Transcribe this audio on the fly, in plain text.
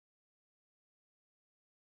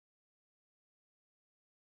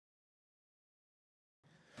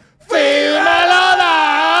¡Dímelo, da!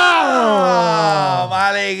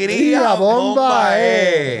 ¡Alegría, bomba!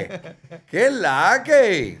 ¿Qué es la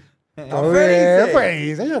que? ¿Estás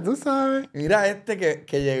feliz? Pues, ya tú sabes. Mira este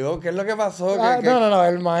que llegó. ¿Qué es lo que pasó? No.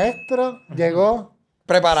 El maestro llegó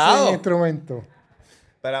 ¿Preparado? sin instrumento.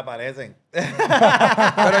 Pero aparecen.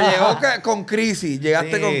 Pero llegó con crisis.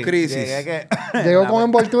 Llegaste con crisis. Llegó con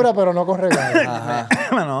envoltura, pero no con regalo. Ajá.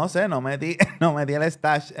 No sé, no metí el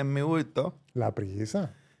stash en mi bulto. La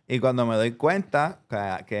prisa. Y cuando me doy cuenta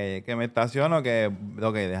que me estaciono, ok,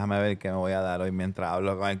 déjame ver qué me voy a dar hoy mientras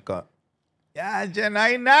hablo con el ¡Ya, no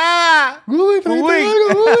hay nada! ¡Gubi, tráete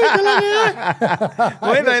algo, Gubi! ¿Qué la que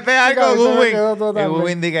Uy, tráete algo, Gubi. Y Gubi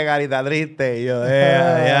Gubi. indica carita triste. Y yo,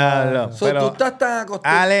 diablo. Pero tú estás tan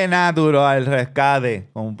acostumbrado. Ale Naturo al rescate.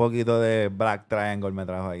 Con un poquito de Black Triangle me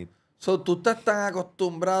trajo ahí. Tú estás tan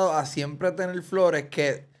acostumbrado a siempre tener flores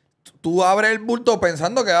que tú abres el bulto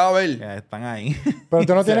pensando que va a haber. Ya están ahí. Pero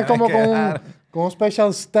tú no tienes como con un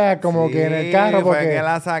special stack, como Sí, que en el carro. fue Porque que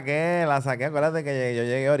la saqué. Acuérdate que yo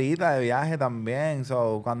llegué ahorita de viaje también.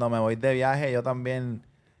 So, cuando me voy de viaje, yo también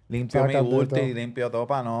limpio mi Sacas de bulto todo. y limpio todo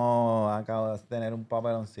para no acabo de tener un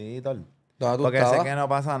papeloncito. ¿Dónde tú Porque estabas? sé que no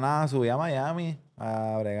pasa nada. Subí a Miami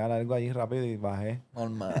a bregar algo allí rápido y bajé.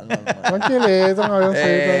 Normal. tranquilito, un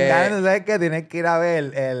avioncito. ¿Sabes? ¿Sabes que tienes que ir a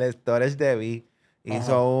ver el storage de Vi?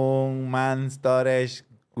 Hizo un man storage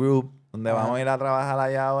group donde vamos a ir a trabajar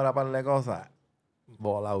allá ahora para de cosas.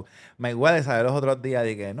 Volado. Me huele saber los otros días.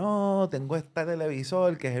 Dije, no, tengo este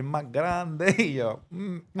televisor que es el más grande. Y yo,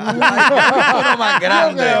 Uno más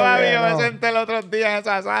grande. Yo me senté el otro día en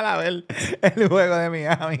esa sala a ver el juego de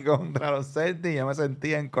Miami contra los Celtics y yo me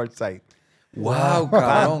sentía en courtside. Wow,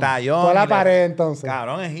 cabrón. Pantallón. Toda la pared, entonces.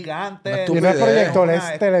 Cabrón, es gigante. No Y no es proyector,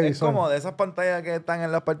 Una- es televisor. Es como de esas pantallas que están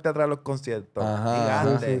en la parte de atrás de los conciertos. Ajá.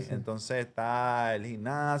 Gigante. Sí. Entonces está el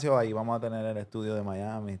gimnasio. Ahí vamos a tener el estudio de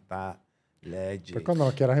Miami. Está legit. Pues cuando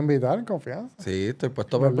nos quieras invitar, en confianza. Sí, estoy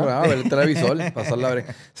puesto por el ¿Verdad? programa, ver el televisor, pasar la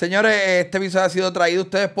breve. Señores, este episodio ha sido traído a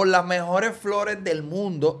ustedes por las mejores flores del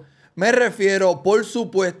mundo. Me refiero, por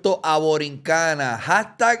supuesto, a Borincanna.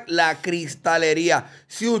 Hashtag la cristalería.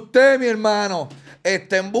 Si usted, mi hermano,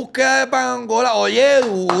 está en búsqueda de pangola, oye,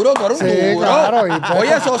 duro, tú eres un Sí, duro. claro,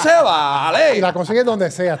 Oye, eso se vale. Y la consigues donde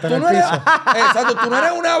sea, hasta en Tú el no eres, piso. exacto, tú no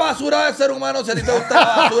eres una basura de ser humano si a ti te gusta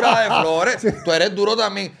la basura de flores. Tú eres duro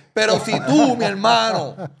también. Pero si tú, mi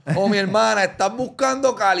hermano o mi hermana, estás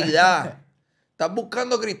buscando calidad, estás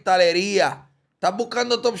buscando cristalería, estás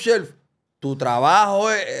buscando top shelf, tu trabajo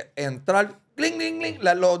es entrar, cling, cling, cling.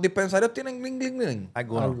 Los dispensarios tienen cling, cling, cling.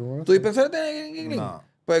 Algunos. ¿Tu dispensario tiene cling, cling, cling? No.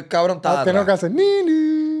 Pues cabrón, está Tengo que atrás. hacer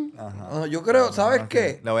ni. Ajá. No, yo creo, ¿sabes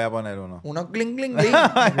qué? Le voy a poner uno. Unos cling, cling, cling.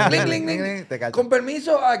 Cling, cling, cling. Te cacho. Con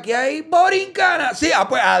permiso, aquí hay Borincanna. Sí,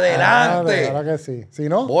 pues adelante. Claro que sí. Si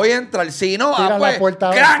no, Voy a entrar. Si no, Tira la pues. puerta a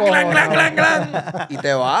ver ¡Clan, cómo. clan, clan, clan, clan! Y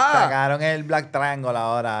te vas. Sacaron el Black Triangle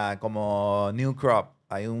ahora como New Crop.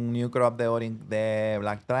 Hay un New Crop de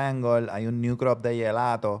Black Triangle. Hay un New Crop de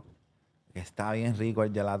Gelato. Está bien rico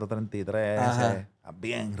el Gelato 33. Ajá. Ese. Está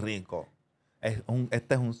bien rico.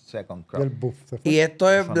 Este es un second y crop. el buff se fue. Y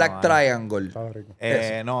esto es Eso Black no hay. Triangle. Estaba rico.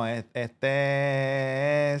 No,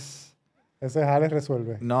 este es... Ese jale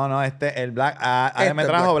resuelve. No, el Black... Este me es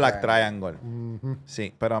trajo Black Black Triangle. Ujú.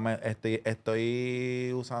 Sí, pero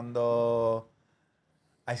estoy usando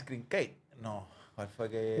Ice Cream Cake. No, ¿cuál fue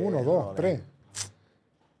que...? 1, 2, 3.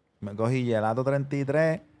 Me cogí Gelato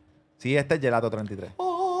 33. Sí, este es Gelato 33.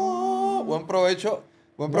 Oh, buen provecho.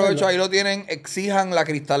 Buen provecho. Ahí lo tienen. Exijan la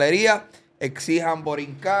cristalería. Exijan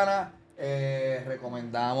Borincanna.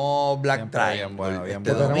 Recomendamos Black Siempre Triangle. bien bueno, bien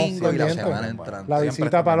este bueno. domingo y la Pendiente. semana Bien bueno. entrante. La Siempre visita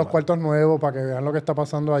está para muy los bueno. cuartos nuevos, para que vean lo que está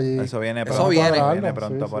pasando allí. Eso viene Eso pronto. viene. Viene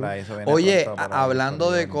pronto Sí, por sí. ahí. Eso viene Oye, pronto por ahí, hablando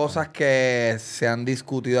por de ahí. cosas que se han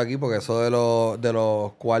discutido aquí, porque eso de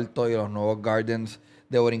los cuartos y los nuevos gardens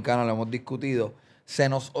de Borincanna lo hemos discutido, se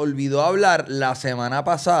nos olvidó hablar la semana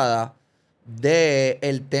pasada de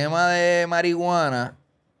el tema de marihuana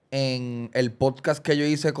en el podcast que yo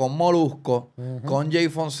hice con Molusco, con Jay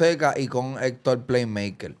Fonseca y con Héctor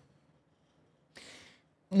Playmaker.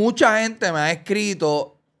 Mucha gente me ha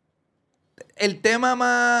escrito el tema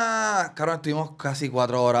más... Claro, estuvimos casi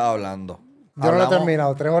 4 horas hablando. Yo no lo he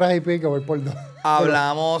terminado. 3 horas y pico, voy por 2.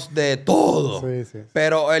 Hablamos de todo. Sí.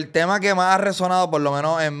 Pero el tema que más ha resonado, por lo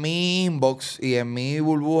menos en mi inbox y en mi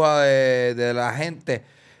burbuja de la gente,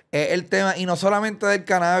 es el tema, y no solamente del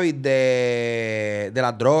cannabis, de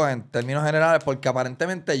las drogas en términos generales, porque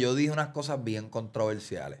aparentemente yo dije unas cosas bien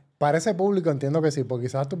controversiales. Para ese público entiendo que sí, porque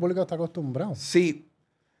quizás tu público está acostumbrado. Sí.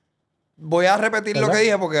 Voy a repetir lo ¿Verdad? que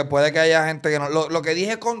dije porque puede que haya gente que no... Lo que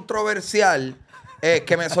dije controversial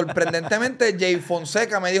Que sorprendentemente Jay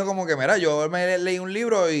Fonseca me dijo como que, mira, yo me leí un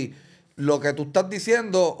libro y lo que tú estás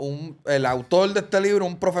diciendo, el autor de este libro,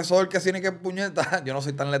 un profesor que tiene que puñetar, yo no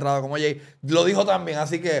soy tan letrado como Jay, lo dijo también,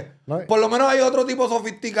 así que por lo menos hay otro tipo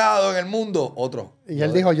sofisticado en el mundo, otro. Y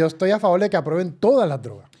él dijo, yo estoy a favor de que aprueben todas las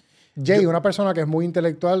drogas. Jay, una persona que es muy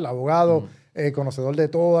intelectual, abogado, conocedor de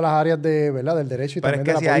todas las áreas ¿verdad? Del derecho y pero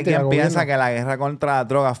también es que de la si política. hay quien piensa que la guerra contra las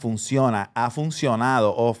drogas ha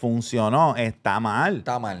funcionado o funcionó, está mal.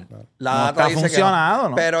 Está mal. No La data está dice funcionado, que no.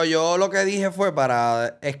 ¿no? Pero yo lo que dije fue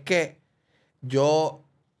es que yo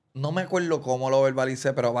no me acuerdo cómo lo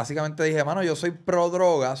verbalicé, pero básicamente dije, mano, yo soy pro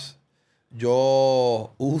drogas,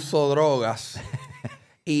 yo uso drogas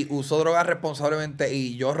y uso drogas responsablemente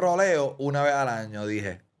y yo roleo una vez al año.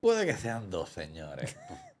 Dije, puede que sean 2, señores.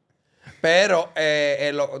 Pero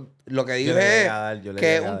lo que dije es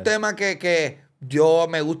que es un tema que yo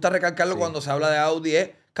me gusta recalcarlo cuando se habla de Audi es,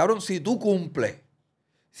 cabrón, si tú cumples,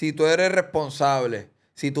 si tú eres responsable,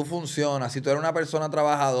 si tú funcionas, si tú eres una persona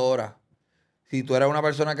trabajadora, si tú eres una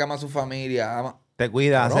persona que ama a su familia, te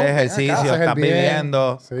cuidas, cabrón, haces ejercicio, haces el estás bien.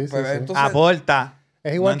 viviendo, Sí, sí, pues, sí. entonces, aporta.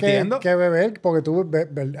 Es igual no entiendo. que beber, porque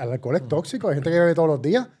el alcohol es tóxico. Hay gente que bebe todos los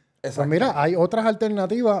días. Pues mira, hay otras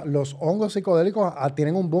alternativas. Los hongos psicodélicos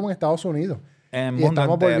tienen un boom en Estados Unidos. En el Y mundo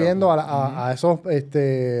estamos entero. volviendo a esos pues,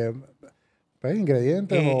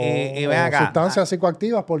 ingredientes o sustancias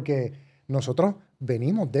psicoactivas porque nosotros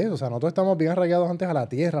venimos de eso. O sea, nosotros estamos bien arraigados antes a la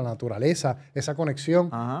tierra, a la naturaleza, esa conexión.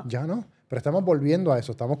 Ajá. Ya no. Pero estamos volviendo a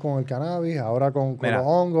eso. Estamos con el cannabis, ahora con Mira. los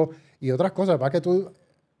hongos y otras cosas. Para que tú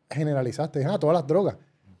generalizaste, todas las drogas.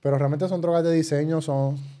 Pero realmente son drogas de diseño,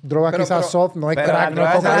 son drogas quizás soft, no es pero crack, las no es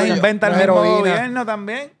drogas se las cocaína, inventa no el es mismo heroína. gobierno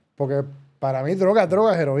también. Porque para mí drogas,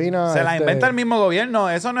 heroína. Se las inventa el mismo gobierno.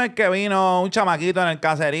 Eso no es que vino un chamaquito en el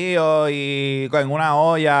caserío y con una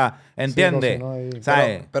olla, ¿entiendes? cocinó ahí.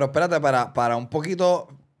 ¿Sabes? pero espérate, para un poquito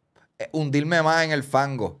hundirme más en el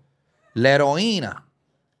fango. La heroína,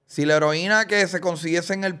 si la heroína que se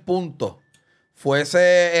consiguiese en el punto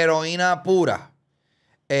fuese heroína pura,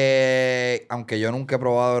 aunque yo nunca he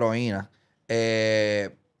probado heroína,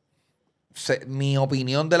 mi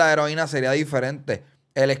opinión de la heroína sería diferente.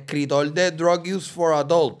 El escritor de Drug Use for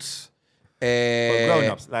Adults. For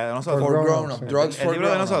grown-ups, la de nosotros. For grown-ups. sí. Drugs ¿El for libro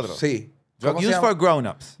de grown-ups. nosotros? Sí. Drug ¿Cómo se Use llama? for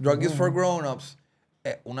Grown-ups. Drug Use for Grown-ups.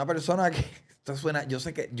 Una persona que... Esto suena... Yo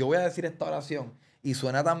sé que... Yo voy a decir esta oración y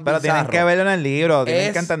suena tan Pero bizarro. tienen que verlo en el libro, tienen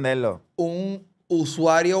Es que entenderlo. un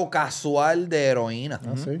usuario casual de heroína.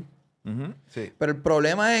 Ah, sí. Ujú, sí. Pero el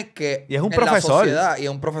problema es que... Y es un en la profesor. sociedad, y es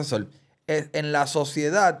un profesor. En la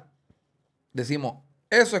sociedad decimos,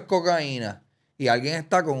 eso es cocaína. Y alguien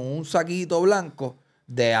está con un saquito blanco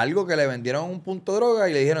de algo que le vendieron en un punto de droga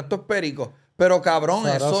y le dijeron, esto es perico. Pero cabrón,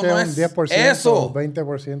 Sabrá eso si no un es 10%, eso.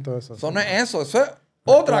 20% de eso. Eso no es eso. Eso es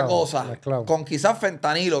otra Mezclado, cosa. mezclado. Con quizás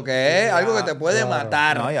fentanilo, que es algo que te puede claro.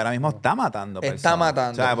 matar. No, y ahora mismo está matando Está personas.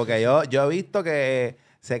 matando. O sea, porque yo he visto que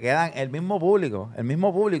se quedan el mismo público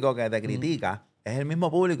que te critica, es el mismo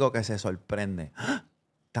público que se sorprende. ¡Ah!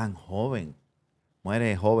 Tan joven.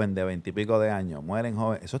 Muere joven de 20 y pico de años. Mueren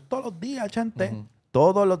jóvenes. Eso es todos los días, Chente.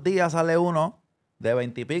 Todos los días sale uno de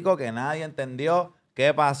 20 y pico que nadie entendió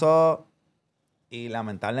qué pasó. Y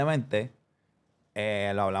lamentablemente,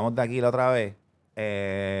 lo hablamos de aquí la otra vez,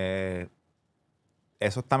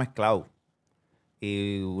 eso está mezclado.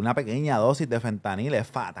 Y una pequeña dosis de fentanil es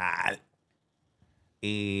fatal.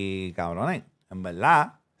 Y cabrones, en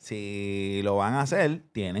verdad, si lo van a hacer,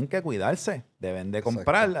 tienen que cuidarse. Deben de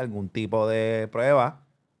comprar algún tipo de prueba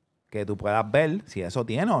que tú puedas ver si eso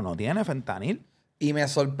tiene o no tiene fentanil. Y me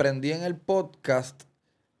sorprendí en el podcast.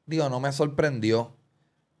 Digo, no me sorprendió.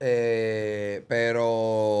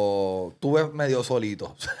 Pero estuve medio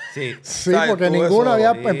solito. Sí. Sí, ¿Sabes? porque Tú ninguno eso,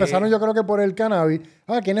 había... Empezaron yo creo que por el cannabis.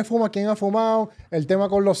 ¿Quién fuma? ¿Quién ha fumado? El tema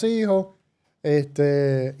con los hijos.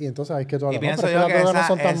 Y entonces hay que todas Y las... pienso pero yo es que las drogas no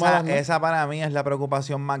son tan malas, ¿no? esa para mí es la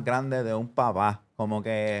preocupación más grande de un papá. Como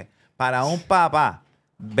que para un papá,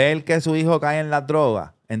 ver que su hijo cae en las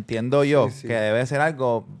drogas, entiendo yo Sí. que debe ser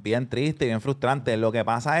algo bien triste y bien frustrante. Lo que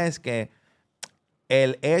pasa es que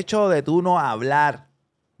el hecho de tú no hablar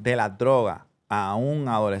de las drogas a un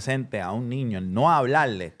adolescente, a un niño, el no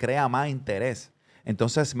hablarle crea más interés.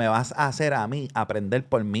 Entonces me vas a hacer a mí aprender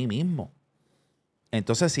por mí mismo.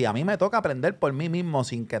 Entonces, si a mí me toca aprender por mí mismo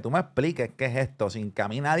sin que tú me expliques qué es esto, sin que a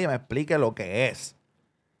mí nadie me explique lo que es,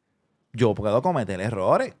 yo puedo cometer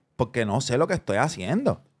errores porque no sé lo que estoy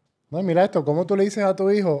haciendo. No, mira esto, ¿cómo tú le dices a tu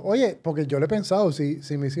hijo? Oye, porque yo le he pensado, si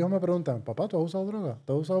mis hijos me preguntan, papá, ¿tú has usado droga?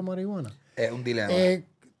 ¿Tú has usado marihuana? Es un dilema.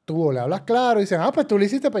 Tú le hablas claro y dicen, pues tú lo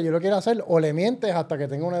hiciste, pero yo lo quiero hacer. O le mientes hasta que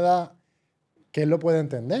tenga una edad que él lo pueda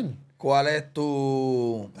entender. ¿Cuál es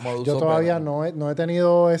tu modus uso. Yo todavía no he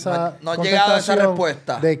tenido esa no he llegado a esa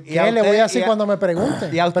respuesta. ¿De qué le voy a decir cuando me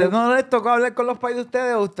pregunten? ¿Y a usted no les tocó hablar con los pais de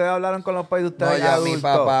ustedes o ustedes hablaron con los pais de ustedes? No, ya mi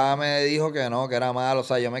papá me dijo que no, que era malo. O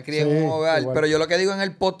sea, yo me crié en un hogar. Igual. Pero yo lo que digo en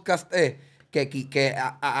el podcast es que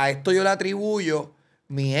a esto yo le atribuyo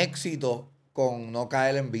mi éxito con no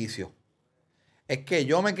caer en vicio. Es que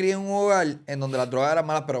yo me crié en un hogar en donde las drogas eran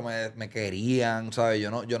malas, pero me querían, ¿sabes?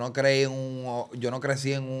 Yo no crecí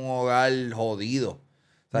en un hogar jodido.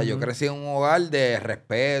 O sea, yo crecí en un hogar de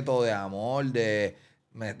respeto, de amor, de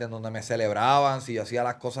donde me celebraban, si yo hacía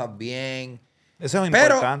las cosas bien. Eso es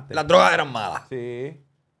importante. Pero las drogas eran malas. Sí.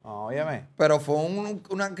 Óyeme. Pero fue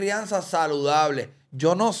una crianza saludable.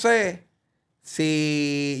 Yo no sé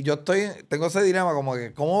si tengo ese dilema como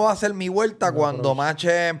que ¿cómo va a ser mi vuelta cuando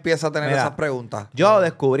Mache empieza a tener esas preguntas? Yo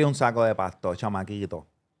descubrí un saco de pasto, chamaquito.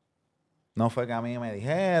 No fue que a mí me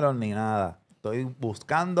dijeron ni nada. Estoy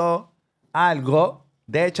buscando algo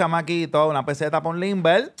de chamaquito, una peseta por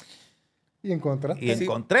Limber. Y encontraste. Y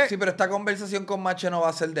encontré. Sí, pero esta conversación con Mache no va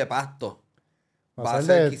a ser de pasto. Va a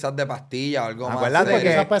ser quizás de pastilla o algo más. Acuérdate que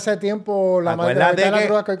quizás para ese tiempo la mayoría de las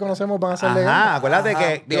drogas que hoy conocemos van a ser legales. Acuérdate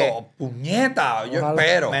que... Digo, puñeta, yo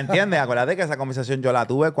espero. ¿Me entiendes? Acuérdate que esa conversación yo la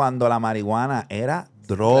tuve cuando la marihuana era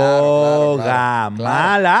droga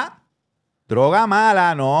mala. Droga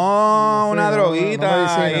mala, no Sí, una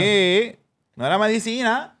droguita. No era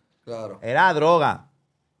medicina. Claro. Era droga.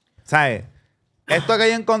 ¿Sabes? Esto que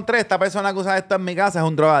yo encontré, esta persona que usa esto en mi casa es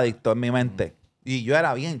un drogadicto en mi mente. Y yo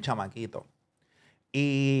era bien chamaquito.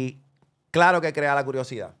 Y claro que crea la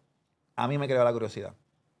curiosidad. A mí me creó la curiosidad.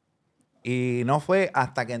 Y no fue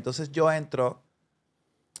hasta que entonces yo entro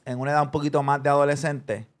en una edad un poquito más de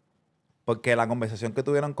adolescente, porque la conversación que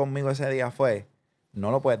tuvieron conmigo ese día fue,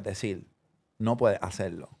 no lo puedes decir, no puedes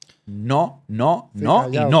hacerlo. No, sí, callao,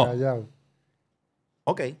 y no. Callao.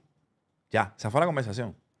 Ok, ya, esa fue la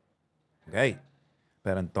conversación. Ok,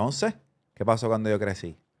 pero entonces, ¿qué pasó cuando yo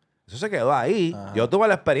crecí? Eso se quedó ahí. Ajá. Yo tuve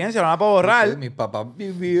la experiencia, no la puedo borrar. Mis papás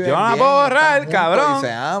viven yo no la puedo borrar, cabrón. Y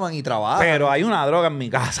se aman y trabajan. Pero hay una droga en mi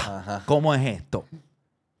casa. Ajá. ¿Cómo es esto?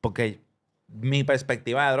 Porque mi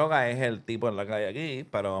perspectiva de droga es el tipo en la calle aquí,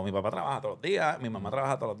 pero mi papá trabaja todos los días, mi mamá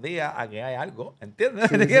trabaja todos los días, aquí hay algo, ¿entiendes?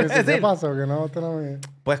 Sí, ¿qué pasó? Que no te lo vi.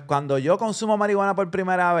 Pues cuando yo consumo marihuana por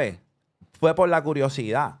primera vez, fue por la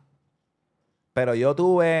curiosidad. Pero yo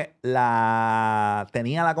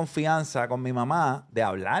tenía la confianza con mi mamá de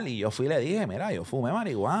hablar y yo fui y le dije, mira, yo fumé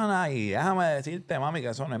marihuana y déjame decirte, mami, que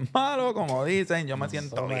eso no es malo, como dicen, yo me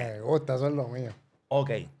siento bien. Me gusta, eso es lo mío.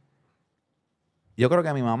 Ok. Yo creo que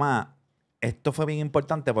a mi mamá, esto fue bien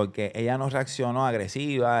importante porque ella no reaccionó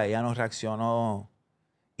agresiva, ella no reaccionó...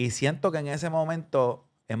 Y siento que en ese momento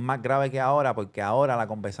es más grave que ahora porque ahora la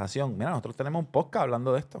conversación... Mira, nosotros tenemos un podcast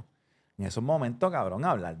hablando de esto. En esos momentos, cabrón,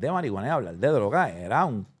 hablar de marihuana y hablar de droga era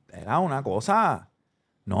una cosa...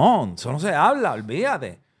 No, eso no se habla,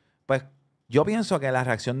 olvídate. Pues yo pienso que la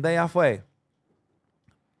reacción de ella fue...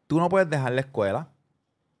 Tú no puedes dejar la escuela.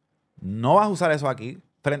 No vas a usar eso aquí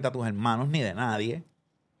frente a tus hermanos ni de nadie.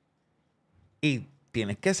 Y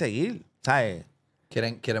tienes que seguir, ¿sabes?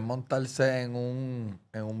 ¿Quieren montarse en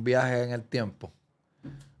un viaje en el tiempo?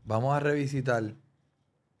 Vamos a revisitar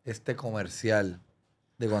este comercial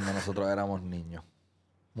de cuando nosotros éramos niños.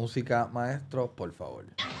 Música, maestro, por favor.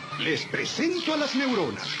 Les presento a las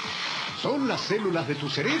neuronas. Son las células de tu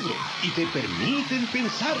cerebro y te permiten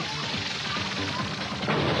pensar.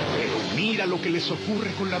 Pero mira lo que les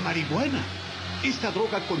ocurre con la marihuana. Esta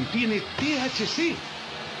droga contiene THC,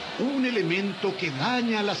 un elemento que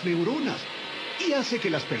daña a las neuronas y hace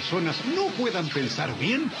que las personas no puedan pensar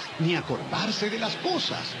bien ni acordarse de las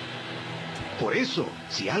cosas. Por eso,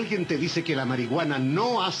 si alguien te dice que la marihuana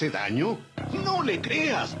no hace daño, no le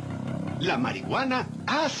creas. La marihuana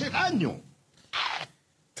hace daño.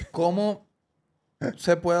 ¿Cómo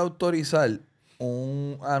se puede autorizar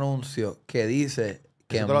un anuncio que dice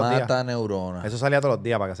que mata neuronas? Eso salía todos los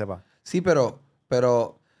días, para que sepa. Sí,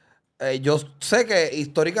 pero yo sé que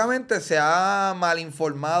históricamente se ha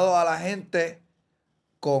malinformado a la gente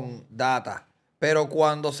con data. Pero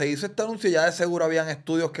cuando se hizo este anuncio ya de seguro habían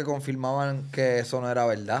estudios que confirmaban que eso no era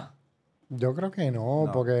verdad. Yo creo que no.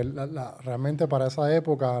 Porque realmente para esa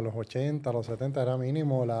época, los 80, los 70, era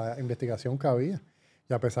mínimo la investigación que había.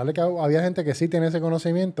 Y a pesar de que había gente que sí tiene ese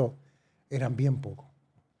conocimiento, eran bien pocos.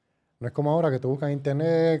 No es como ahora que tú buscas en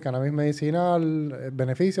internet, cannabis medicinal,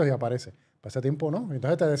 beneficios y aparece. Para ese tiempo no.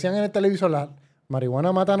 Entonces te decían en el televisor, la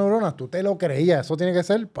marihuana mata neuronas, tú te lo creías. Eso tiene que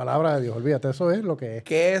ser palabra de Dios. Olvídate, eso es lo que es.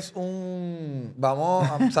 ¿Qué es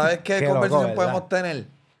 ¿sabes qué conversación podemos tener?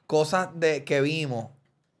 Cosas que vimos,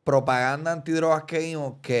 propaganda antidrogas que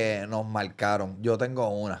vimos que nos marcaron. Yo tengo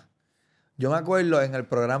una. Yo me acuerdo en el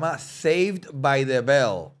programa Saved by the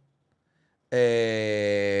Bell,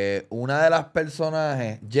 una de las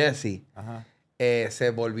personajes, Jessie, se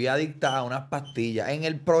volvía adicta a unas pastillas. En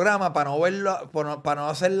el programa, para no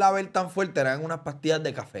hacerla ver tan fuerte, eran unas pastillas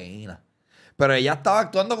de cafeína. Pero ella estaba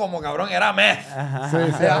actuando como cabrón, era meth.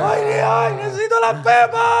 ¡Ay, necesito las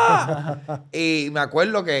pepas! Y me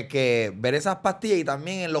acuerdo que ver esas pastillas y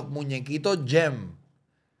también en los muñequitos Gem.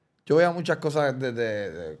 Yo veía muchas cosas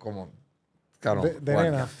como... Claro, de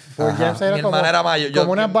nena. Pues mi hermana era mayor.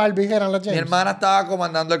 Como unas Barbies eran las James. Mi hermana estaba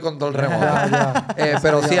comandando el control remoto.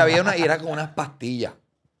 Pero sí, había y era con unas pastillas.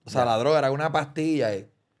 O sea, la droga era una pastilla.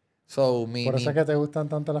 Por eso es que te gustan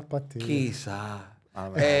tanto las pastillas. Quizás.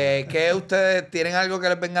 ¿Qué ustedes tienen algo que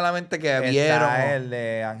les venga a la mente que vieron? Está el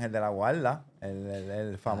de Ángel de la Guarda.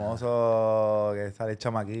 El famoso que sale el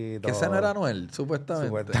chamaquito. Que ese no era Noel, supuestamente.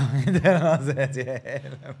 Supuestamente, no sé si es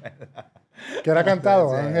él, ¿verdad? Que era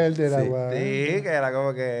cantado, Ángel de la Guarda. Sí, que era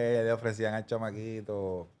como que le ofrecían al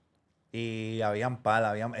chamaquito. Y habían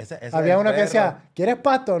había uno que decía, ¿quieres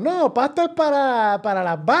pasto? No, pasto es para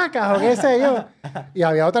las vacas o qué sé yo. Y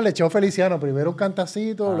había otro, le echó Feliciano. Primero un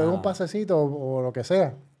cantacito, luego un pasecito o lo que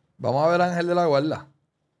sea. Vamos a ver a Ángel de la Guarda.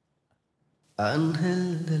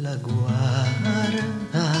 Ángel de la Guarda,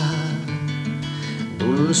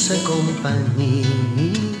 dulce compañía,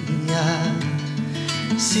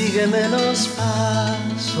 sígueme los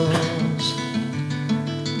pasos,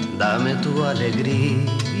 dame tu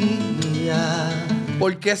alegría.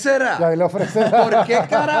 ¿Por qué será? ¿Por qué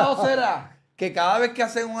carajo será que cada vez que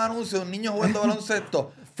hacen un anuncio de un niño jugando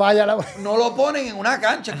baloncesto, no lo ponen en una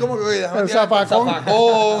cancha? Es como que déjame tirar el zafacón.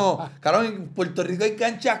 Claro, en Puerto Rico hay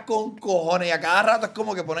canchas con cojones y a cada rato es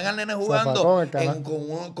como que ponen al nene jugando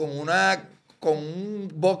con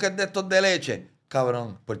un bucket de estos de leche.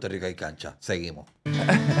 Cabrón, Puerto Rico hay cancha. Seguimos.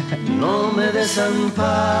 No me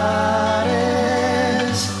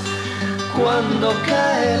desampares cuando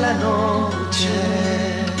cae la noche.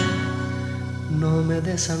 No me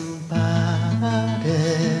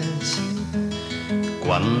desampares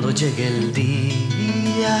cuando llegue el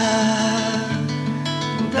día.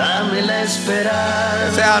 Dame la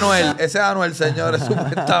esperanza. Ese es Anuel, señores,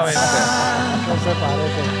 supuestamente. No se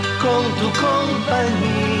parece. Con tu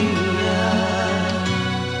compañía,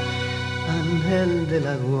 Ángel de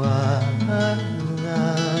la Guarda,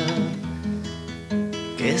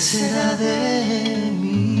 ¿qué será de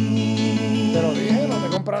mí? Te lo dije, no te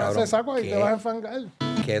compras ese saco y te vas a enfangar.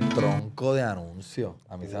 Qué tronco de anuncio.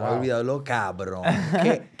 A mí se me ha olvidado lo cabrón.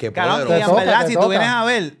 Qué Cabrón, poderoso. y en verdad, si tú vienes a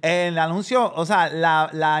ver el anuncio, o sea,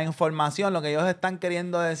 la información, lo que ellos están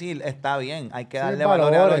queriendo decir, está bien. Hay que darle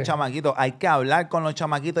valores a los chamaquitos. Hay que hablar con los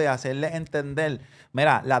chamaquitos y hacerles entender.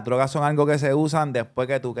 Mira, las drogas son algo que se usan después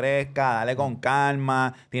que tú crezcas. Dale con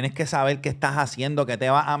calma. Tienes que saber qué estás haciendo, qué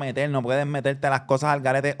te vas a meter. No puedes meterte las cosas al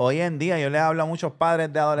garete. Hoy en día, yo les hablo a muchos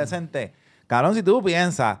padres de adolescentes. Cabrón, si tú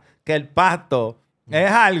piensas que el pasto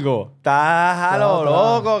es algo, estás a lo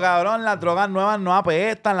loco, cabrón. Las drogas nuevas no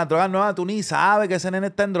apestan. Las drogas nuevas tú ni sabes que ese nene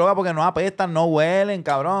está en droga porque no apestan, no huelen,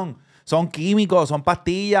 cabrón. Son químicos, son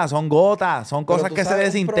pastillas, son gotas, son cosas que se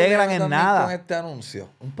desintegran en nada. Con este anuncio,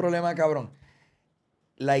 un problema, cabrón.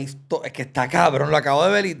 Es que está cabrón, lo acabo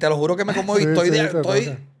de ver y te lo juro que me conmoví. Estoy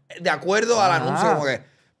de acuerdo al anuncio, como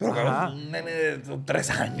que. Pero cabrón, un nene de 3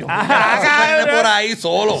 años. Un nene por ahí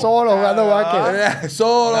solo. Solo jugando básquet.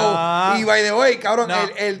 Solo. Y by the way, cabrón,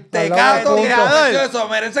 el tecato eso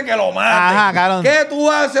merece que lo maten. Ajá, cabrón. ¿Qué tú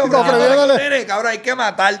haces? Nene, cabrón, hay que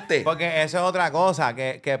matarte. Porque eso es otra cosa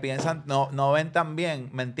que piensan, no ven tan bien,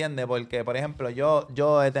 ¿me entiendes? Porque, por ejemplo,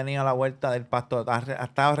 yo he tenido la vuelta del pasto, ha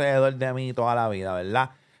estado alrededor de mí toda la vida, ¿verdad?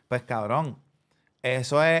 Pues, cabrón,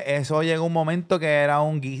 eso llegó un momento que era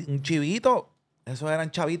un chivito. Esos eran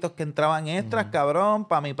chavitos que entraban extras, cabrón,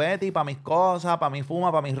 para mi peti, para mis cosas, para mi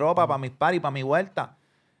fuma, para mi ropa, para mis paris, para mi vuelta.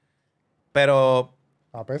 Pero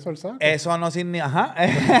a peso el saco. Eso no significa,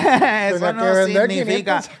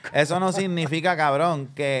 eso no significa, cabrón,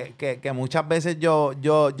 que muchas veces yo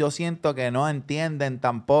siento que no entienden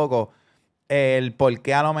tampoco el por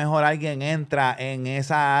qué a lo mejor alguien entra en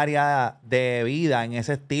esa área de vida, en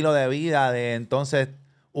ese estilo de vida de entonces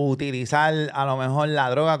utilizar a lo mejor la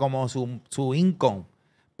droga como su income.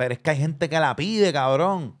 Pero es que hay gente que la pide,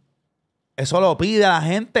 cabrón. Eso lo pide la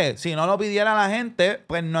gente. Si no lo pidiera la gente,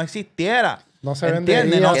 pues no existiera. No se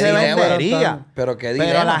vendería. No se vendería. Pero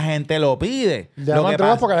la gente lo pide. Ya no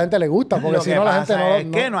drogas porque a la gente le gusta. Porque si no, la gente no... Es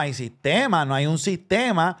que no hay sistema. No hay un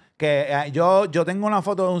sistema que... Yo tengo una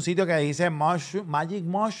foto de un sitio que dice Magic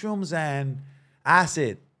Mushrooms and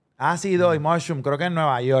Acid. Ácido y Mushroom. Creo que en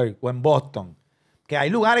Nueva York o en Boston. Que hay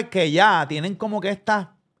lugares que ya tienen como que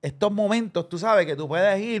estos momentos, tú sabes, que tú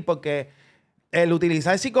puedes ir porque el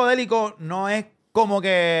utilizar psicodélico no es como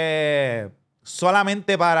que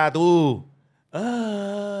solamente para tú.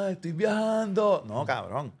 Estoy viajando. No,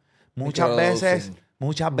 cabrón.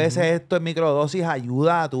 Muchas veces esto en microdosis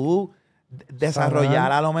ayuda a tú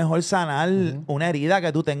desarrollar, a lo mejor sanar una herida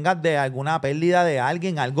que tú tengas de alguna pérdida de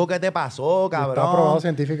alguien, algo que te pasó, cabrón. Está probado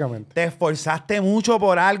científicamente. Te esforzaste mucho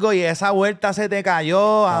por algo y esa vuelta se te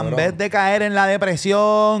cayó, cabrón. En vez de caer en la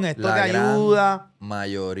depresión, esto te ayuda.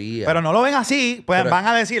 Mayoría. Pero no lo ven así, pues van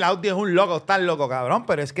a decir, Audi es un loco, estás loco, cabrón.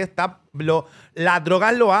 Pero es que las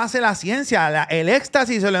drogas lo hace la ciencia. El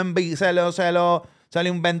éxtasis se lo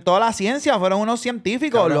inventó la ciencia, fueron unos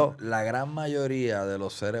científicos. Cabrón, la gran mayoría de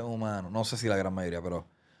los seres humanos, no sé si la gran mayoría, pero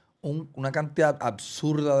una cantidad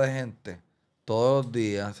absurda de gente, todos los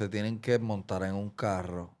días se tienen que montar en un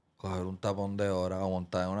carro, coger un tapón de horas o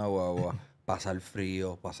montar en una guagua, pasar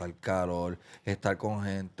frío, pasar calor, estar con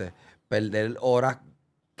gente, perder horas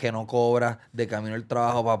que no cobras de camino al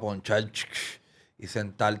trabajo para ponchar y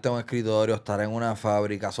sentarte en un escritorio, estar en una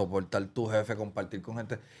fábrica, soportar tu jefe, compartir con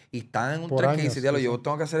gente. Y están en un tren que dice, yo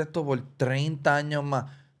tengo que hacer esto por 30 años más.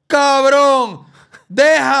 ¡Cabrón!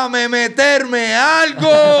 ¡Déjame meterme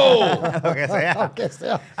algo! Lo que sea. Lo que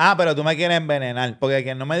sea. Pero tú me quieres envenenar. Porque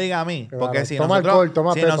que no me diga a mí. Claro, porque si toma nosotros,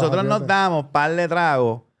 alcohol, si nosotros nos damos par de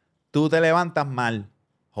tragos, tú te levantas mal,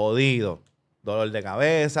 jodido. Dolor de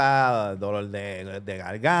cabeza, dolor de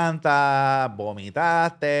garganta,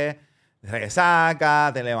 vomitaste,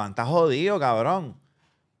 resaca, te levantas jodido, cabrón.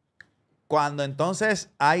 Cuando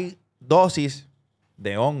entonces hay dosis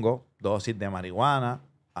de hongo, dosis de marihuana,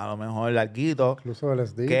 a lo mejor larguito, incluso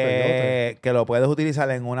LSD, que lo puedes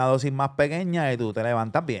utilizar en una dosis más pequeña y tú te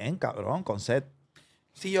levantas bien, cabrón, con sed.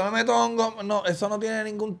 Si yo me meto hongo, no, eso no tiene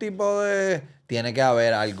ningún tipo de... Tiene que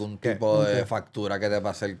haber algún tipo de factura que te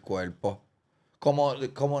pase el cuerpo. Como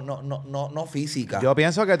no física. Yo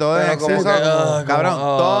pienso que todo en exceso, cabrón,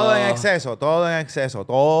 todo en exceso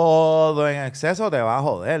te va a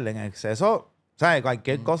joder. En exceso, ¿sabes?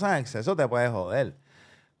 Cualquier cosa en exceso te puede joder.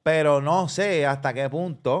 Pero no sé hasta qué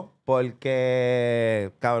punto,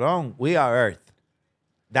 porque, cabrón, we are Earth.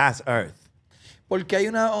 That's Earth. Porque hay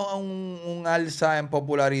un alza en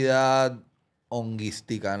popularidad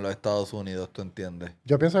honguística en los Estados Unidos, ¿tú entiendes?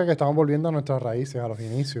 Yo pienso que estamos volviendo a nuestras raíces, a los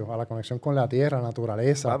inicios, a la conexión con la tierra,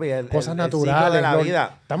 naturaleza, cosas naturales. De la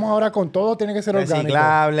vida. Estamos ahora con todo, tiene que ser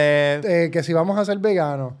reciclable. Orgánico. Que si vamos a ser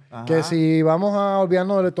veganos, que si vamos a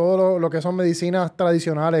olvidarnos de todo lo que son medicinas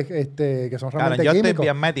tradicionales, que son realmente yo químicos. Estoy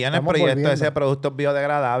bien metido en el proyecto de ese productos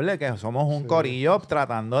biodegradables, que somos un corillo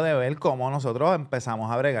tratando de ver cómo nosotros empezamos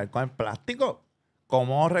a bregar con el plástico.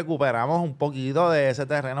 Cómo recuperamos un poquito de ese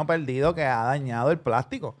terreno perdido que ha dañado el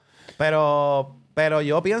plástico. Pero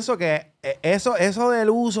yo pienso que eso del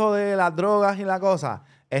uso de las drogas y la cosa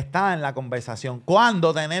está en la conversación.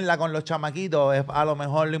 Cuándo tenerla con los chamaquitos es a lo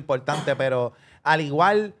mejor lo importante, pero al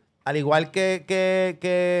igual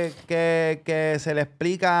que se le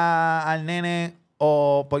explica al nene,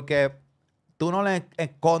 o porque tú no le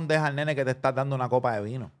escondes al nene que te estás dando una copa de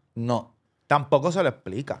vino. No. Tampoco se lo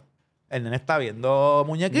explica. El nene está viendo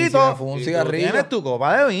muñequitos y tú tienes tu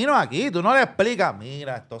copa de vino aquí. Tú no le explicas,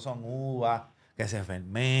 mira, estos son uvas que se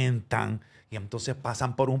fermentan y entonces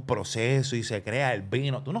pasan por un proceso y se crea el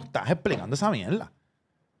vino. Tú no estás explicando esa mierda.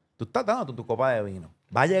 Tú estás dando tu copa de vino.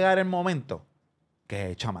 Va a llegar el momento que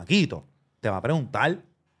el chamaquito te va a preguntar,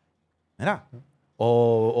 mira,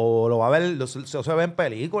 o lo va a ver, eso se ve en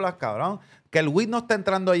películas, cabrón. Que el weed no está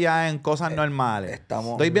entrando ya en cosas normales.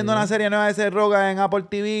 Estoy viendo una serie nueva de ese Roga en Apple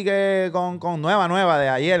TV que con nueva de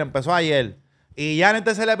ayer, empezó ayer. Y ya en el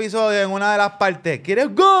tercer episodio, en una de las partes,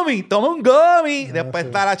 ¿quieres gummy? Toma un gummy. Después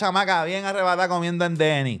está la chamaca bien arrebatada comiendo en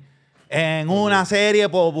Denny. En una serie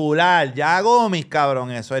popular. Ya gummies,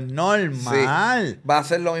 cabrón. Eso es normal. Sí, va a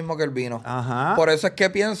ser lo mismo que el vino. Ajá. Por eso es que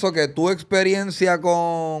pienso que tu experiencia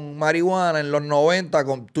con marihuana en los 90,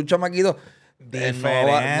 con tu chamaquito...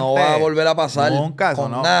 No va a volver a pasar nunca,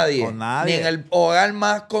 con nadie. Ni en el hogar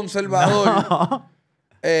más conservador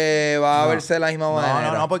va a verse de la misma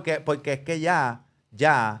manera. No, porque es que ya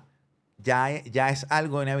es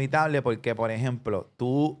algo inevitable. Porque, por ejemplo,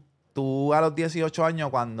 tú a los 18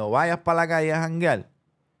 años, cuando vayas para la calle a janguear,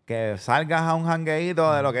 que salgas a un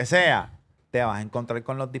jangueíto de lo que sea, te vas a encontrar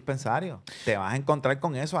con los dispensarios. Te vas a encontrar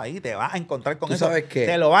con eso ahí. Te vas a encontrar con eso. ¿Sabes qué?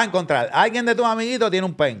 Te lo vas a encontrar. Alguien de tus amiguitos tiene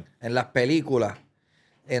un pen. En las películas,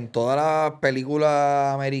 en todas las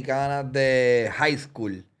películas americanas de high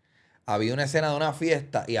school, había una escena de una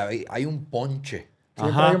fiesta y hay un ponche.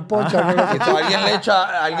 Siempre hay un ponche.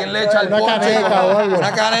 Alguien le echa el una ponche. Caneca o algo.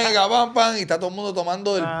 Una caneca, pam, y está todo el mundo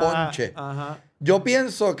tomando del ponche. Yo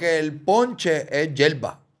pienso que el ponche es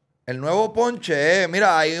yerba. El nuevo ponche,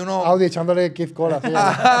 mira, hay uno... Audi echándole Kif Cola. Sí,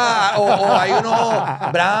 o hay uno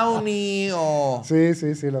brownie o... sí,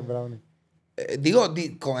 los brownies.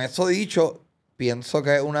 Con eso dicho, pienso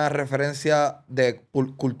que es una referencia de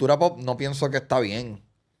cultura pop. No pienso que está bien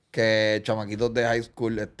que chamaquitos de high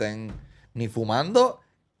school estén ni fumando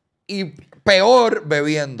y peor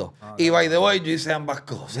bebiendo. Y by the way, yo hice ambas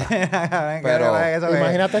cosas. Pero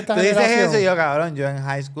imagínate esta tú generación. dices eso y yo, cabrón, yo en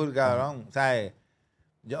high school, cabrón, ¿sabes?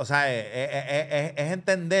 Es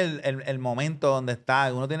entender el momento donde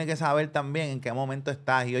estás. Uno tiene que saber también en qué momento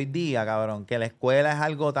estás. Y hoy día, cabrón, que la escuela es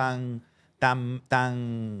algo tan,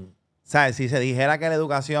 ¿sabes? Si se dijera que la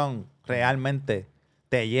educación realmente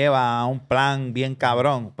te lleva a un plan bien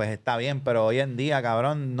cabrón, pues está bien. Pero hoy en día,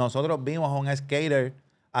 cabrón, nosotros vimos a un skater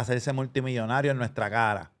hacerse multimillonario en nuestra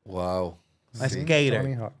cara. Wow. Un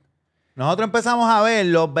skater. Nosotros empezamos a ver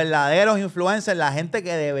los verdaderos influencers, la gente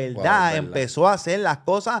que de verdad empezó a hacer las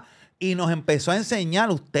cosas y nos empezó a enseñar,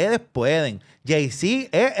 ustedes pueden. Jay-Z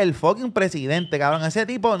es el fucking presidente, cabrón. Ese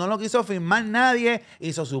tipo no lo quiso firmar nadie,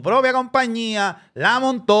 hizo su propia compañía, la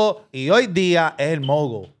montó y hoy día es el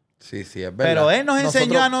mogul. Sí, es verdad. Pero él nos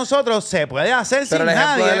enseñó a nosotros, se puede hacer sin nadie. Pero el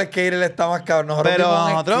ejemplo del skater está más cabrón.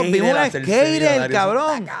 Nosotros vimos un skater,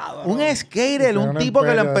 cabrón. Un skater, un tipo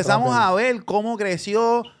que lo empezamos a ver cómo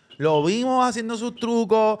creció. Lo vimos haciendo sus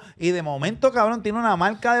trucos y de momento, cabrón, tiene una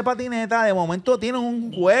marca de patineta, de momento tiene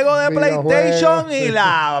un juego de PlayStation y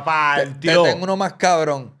la partió. Te tengo uno más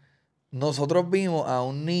cabrón. Nosotros vimos a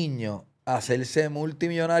un niño hacerse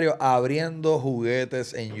multimillonario abriendo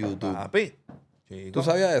juguetes en YouTube. Papi. ¿Tú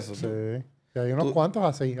sabías eso? Sí. Y hay unos cuantos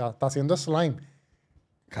así, hasta haciendo slime.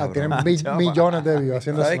 Cabrón. Tienen millones de views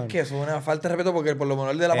haciendo ¿Sabes slime. qué? Eso es una falta de respeto porque por lo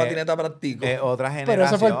menos el de la patineta practico. Otra generación. Pero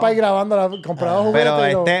ese fue el país grabando, comprado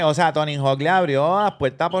juguetes. Pero o sea, Tony Hawk le abrió las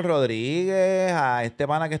puertas por Rodríguez, a este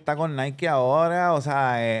pana que está con Nike ahora. O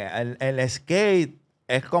sea, el skate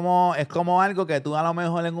es como algo que tú a lo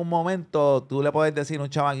mejor en un momento tú le puedes decir a un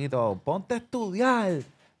chavaquito, ponte a estudiar.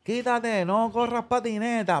 Quítate, no corras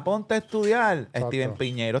patineta, ponte a estudiar. Exacto. Steven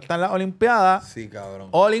Piñeiro está en las Olimpiadas. Sí, cabrón.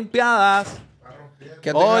 Olimpiadas.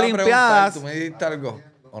 ¿Qué te iba a preguntar? ¿Tú me dijiste algo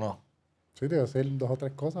o no? Sí, te iba a decir 2 o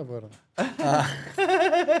 3 cosas, pero...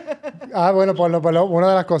 Bueno, por una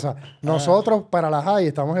de las cosas. Nosotros, para la high,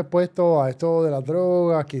 estamos expuestos a esto de las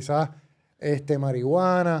drogas, quizás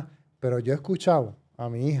marihuana, pero yo he escuchado a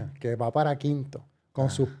mi hija, que va para quinto, con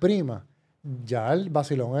sus primas. Ya el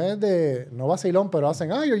vacilón es de... No vacilón, pero hacen...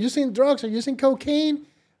 you're using drugs, you're using cocaine.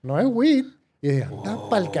 No es weed. Y dije, anda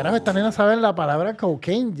para el carajo, esta nena sabe la palabra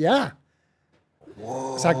cocaine ya.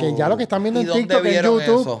 Wow. O sea, que ya lo que están viendo en TikTok, en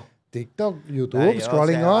YouTube... Eso? TikTok, YouTube,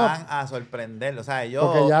 scrolling up. Van a sorprender. O sea,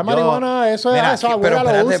 porque ya marihuana, eso abuela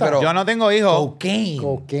lo usa. Pero yo no tengo hijos.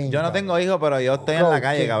 Cocaine. Yo no tengo hijos, pero yo estoy en la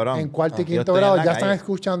calle, cabrón. En cuarto y quinto grado ya están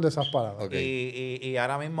escuchando esas palabras. Okay. Y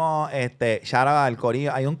ahora mismo, shout out al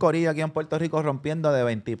corillo. Hay un corillo aquí en Puerto Rico rompiendo de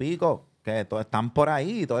 20 y pico, que todos están por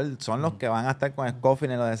ahí. Son los que van a estar con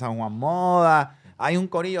Scofield en lo de San Juan Moda. Hay un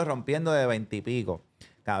corillo rompiendo de 20 y pico.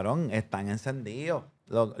 Cabrón, están encendidos.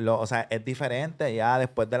 O sea, es diferente. Ya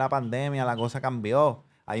después de la pandemia la cosa cambió.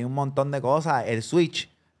 Hay un montón de cosas. El switch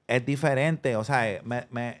es diferente. O sea,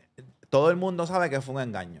 todo el mundo sabe que fue un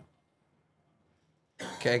engaño.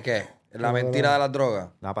 ¿Qué? ¿La mentira de las drogas?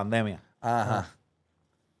 La pandemia. Ajá.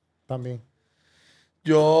 También.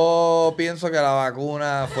 Yo pienso que la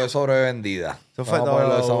vacuna fue sobrevendida. Eso fue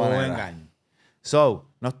todo un engaño. So,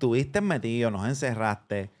 nos tuviste metidos, nos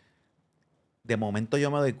encerraste. De momento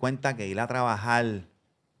yo me doy cuenta que ir a trabajar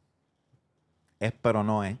es, pero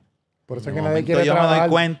no es. Por eso es que nadie quiere trabajar. Yo me doy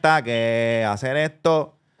cuenta que hacer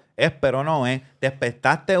esto es, pero no es.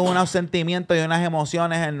 Despertaste unos sentimientos y unas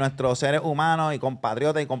emociones en nuestros seres humanos y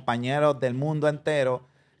compatriotas y compañeros del mundo entero,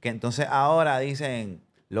 que entonces ahora dicen,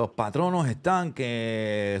 los patronos están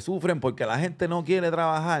que sufren porque la gente no quiere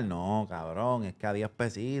trabajar. No, cabrón, es que a 10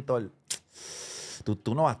 pesitos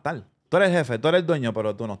tú no vas a estar. Tú eres el jefe, tú eres el dueño,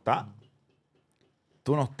 pero tú no estás.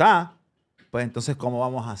 Tú no estás. Pues entonces, ¿cómo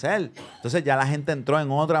vamos a hacer? Entonces ya la gente entró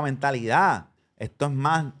en otra mentalidad. Esto es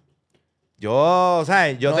más... Yo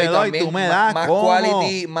te doy, tú me das. Más ¿cómo?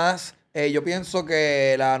 quality, más... yo pienso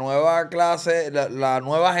que la nueva clase, la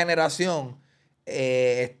nueva generación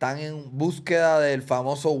están en búsqueda del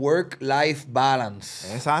famoso work-life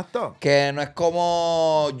balance. Exacto. Que no es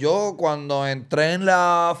como yo cuando entré en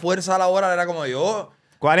la fuerza laboral, era como yo...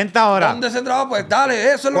 40 horas. ¿Dónde se trabaja? Pues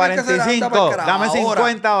dale, eso es lo 45, que hay que hacer. Dame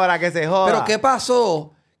 50 horas que se joda. Pero ¿qué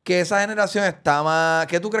pasó? Que esa generación está más...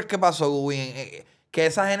 ¿Qué tú crees que pasó, Gubin? Que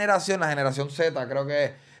esa generación, la generación Z, creo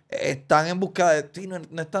que están en busca de... Sí,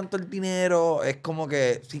 no es tanto el dinero, es como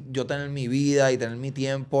que sí, yo tener mi vida y tener mi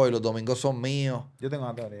tiempo y los domingos son míos. Yo tengo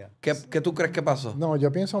una teoría. ¿Qué tú crees que pasó? No,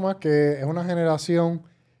 yo pienso más que es una generación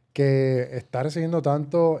que está recibiendo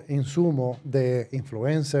tanto insumo de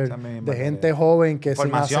influencers, de gente joven que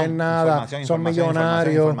sin hacer nada son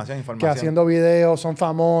millonarios, que haciendo videos son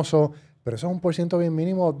famosos, pero eso es un % bien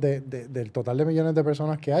mínimo del total de millones de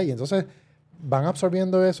personas que hay. Entonces van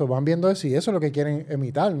absorbiendo eso, van viendo eso y eso es lo que quieren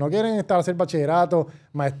imitar. No quieren estar a hacer bachillerato,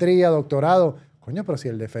 maestría, doctorado. Coño, pero si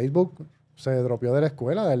el de Facebook se dropeó de la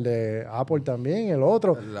escuela, el de Apple también, el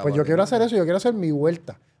otro. Pues yo quiero hacer eso, yo quiero hacer mi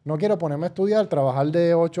vuelta. No quiero ponerme a estudiar, trabajar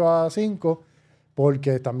de 8 a 5,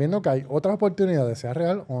 porque están viendo que hay otras oportunidades, sea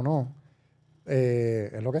real o no.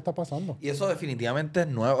 Es lo que está pasando. Y eso definitivamente es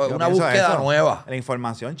nuevo, es una búsqueda nueva. La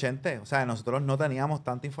información, Chente. O sea, nosotros no teníamos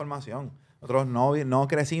tanta información. Nosotros no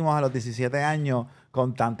crecimos a los 17 años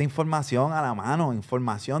con tanta información a la mano.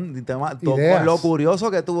 Información, con lo curioso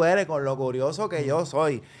que tú eres, con lo curioso que yo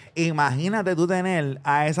soy. Imagínate tú tener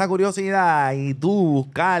a esa curiosidad y tú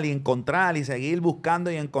buscar y encontrar y seguir buscando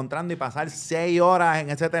y encontrando y pasar 6 horas en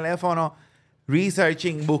ese teléfono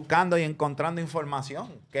researching, buscando y encontrando información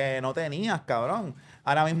que no tenías, cabrón.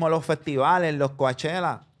 Ahora mismo los festivales, los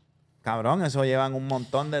Coachella, cabrón, eso llevan un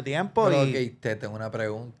montón de tiempo. Pero te tengo una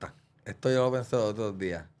pregunta. Esto yo lo pensé los otros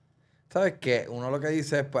días. ¿Sabes qué? Uno lo que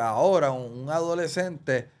dice es, pues ahora un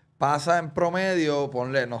adolescente pasa en promedio,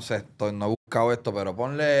 ponle, no sé, no he buscado esto, pero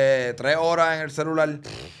ponle 3 horas en el celular.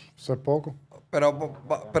 Eso es poco.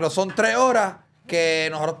 Pero son 3 horas que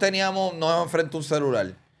nosotros teníamos, no enfrente a un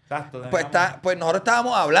celular. Exacto. Pues nosotros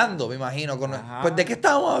estábamos hablando, me imagino. Pues ¿de qué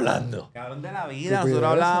estábamos hablando? Cabrón, de la vida.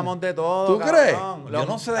 Nosotros hablábamos de todo. ¿Tú crees? Yo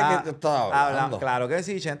no sé de qué te estaba hablando. Claro que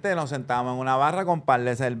sí, gente. Nos sentamos en una barra con un par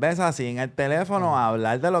de cervezas así en el teléfono a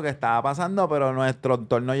hablar de lo que estaba pasando, pero nuestro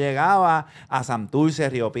entorno llegaba a Santurce,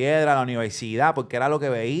 Río Piedra, a la universidad, porque era lo que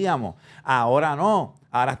veíamos. Ahora no.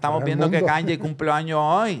 Ahora estamos viendo que Kanye cumple años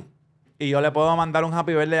hoy. Y yo le puedo mandar un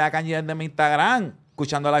happy birthday a Kanye desde mi Instagram,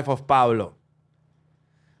 escuchando Life of Pablo.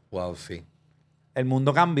 Wow, sí. El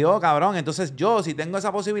mundo cambió, cabrón. Entonces yo, si tengo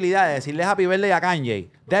esa posibilidad de decirle happy birthday a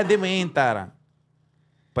Kanye desde mi Instagram,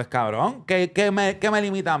 pues cabrón, ¿qué me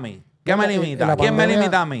limita a mí? ¿Qué me limita? ¿Quién me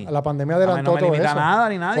limita a mí? La pandemia adelantó todo eso. No me limita nada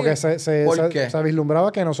ni nadie. Porque se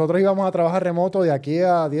vislumbraba que nosotros íbamos a trabajar remoto de aquí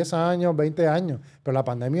a 10 años, 20 años. Pero la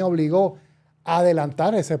pandemia obligó a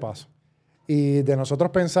adelantar ese paso. Y de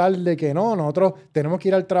nosotros pensar de que no, nosotros tenemos que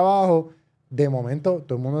ir al trabajo. De momento,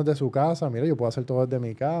 todo el mundo desde su casa. Mira, yo puedo hacer todo desde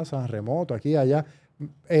mi casa, remoto, aquí, allá.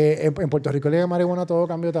 En Puerto Rico, la ley de marihuana, todo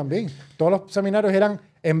cambió también. Todos los seminarios eran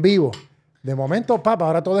en vivo. De momento,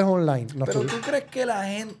 ahora todo es online. ¿Pero tú crees que la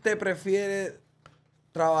gente prefiere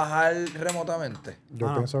trabajar remotamente?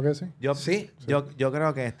 Yo pienso que sí. Yo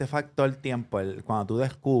creo que este factor tiempo, cuando tú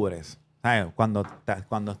descubres, ¿sabes? Cuando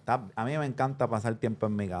estás... A mí me encanta pasar tiempo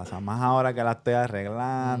en mi casa. Más ahora que la estoy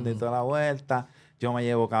arreglando y toda la vuelta... Yo me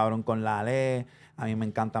llevo cabrón con la ley. A mí me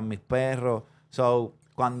encantan mis perros. So,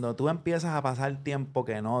 cuando tú empiezas a pasar tiempo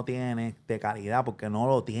que no tienes de calidad, porque no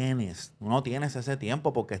lo tienes. No tienes ese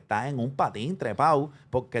tiempo porque estás en un patín trepado.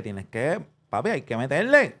 Porque tienes que... Papi, hay que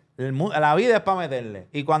meterle. La vida es para meterle.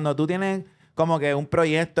 Y cuando tú tienes como que un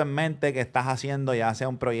proyecto en mente que estás haciendo, ya sea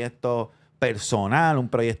un proyecto personal, un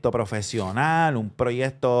proyecto profesional, un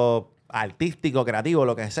proyecto artístico, creativo,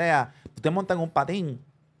 lo que sea, tú te montas en un patín.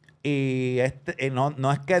 Y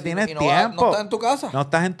no es que tienes tiempo. No estás en tu casa. No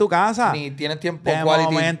estás en tu casa. Ni tienes tiempo de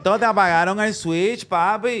momento te apagaron el switch,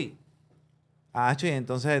 papi. Y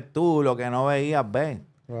entonces tú lo que no veías, ves.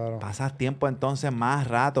 Claro. Pasas tiempo entonces más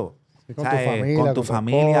rato. Sí, con tu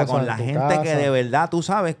familia, con la gente casa. Que de verdad tú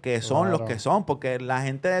sabes que son los que son. Porque la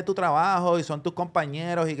gente de tu trabajo y son tus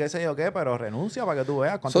compañeros y qué sé yo qué, pero renuncia para que tú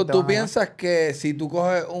veas cuánto te ¿Tú piensas que si tú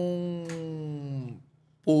coges un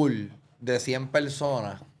pool de 100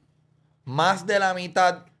 personas, más de la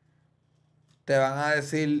mitad te van a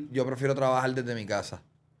decir, yo prefiero trabajar desde mi casa?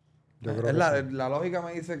 Yo creo que la lógica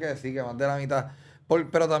me dice que sí, que más de la mitad.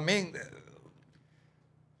 Pero también...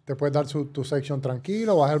 Te puedes dar tu section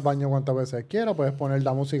tranquilo, vas al baño cuantas veces quieras, puedes poner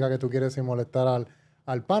la música que tú quieres sin molestar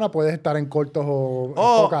al pana, puedes estar en cortos o en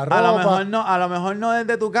poca ropa. A lo mejor no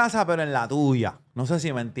desde tu casa, pero en la tuya. No sé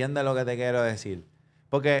si me entiendes lo que te quiero decir.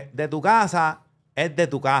 Porque de tu casa... es de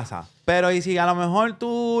tu casa. Pero y si a lo mejor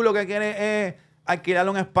tú lo que quieres es alquilar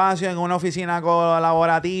un espacio en una oficina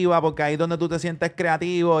colaborativa, porque ahí es donde tú te sientes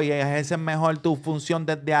creativo y ejerces mejor tu función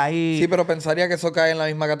desde ahí. Sí, pero pensaría que eso cae en la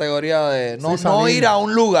misma categoría de no ir a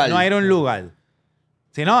un lugar. No ir a un lugar.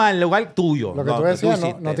 Sino al lugar tuyo. Lo que tú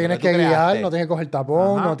decías, no tienes que guiar, no tienes que coger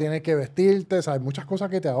tapón, no tienes que vestirte. O sea, hay muchas cosas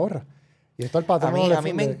que te ahorras. Y esto el patrón a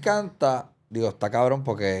mí me encanta digo, está cabrón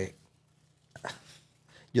porque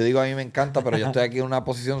yo digo a mí me encanta, pero yo estoy aquí en una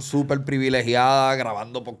posición súper privilegiada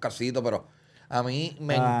grabando podcastito, pero a mí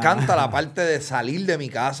me encanta la parte de salir de mi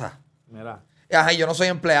casa. Mira. Ajá, yo no soy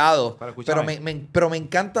empleado, pero me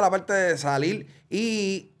encanta la parte de salir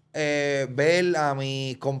y ver a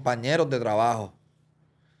mis compañeros de trabajo.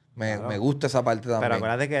 Me gusta esa parte también. Pero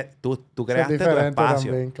acuérdate que tú creaste tu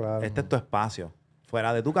espacio. También, claro. Este es tu espacio.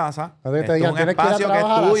 Fuera de tu casa. Este es un espacio que es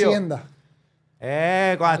tuyo. Hacienda.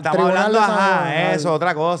 Cuando estamos hablando, eso,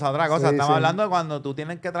 otra cosa. Sí, estamos hablando de cuando tú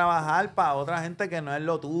tienes que trabajar para otra gente que no es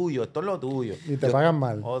lo tuyo. Esto es lo tuyo. Y te pagan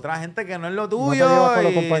mal. Otra gente que no es lo tuyo. No te llevas con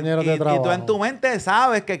los compañeros de trabajo. Y tú en tu mente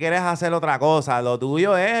sabes que quieres hacer otra cosa. Lo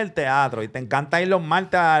tuyo es el teatro. Y te encanta ir los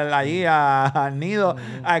martes allí al nido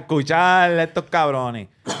a escuchar a estos cabrones.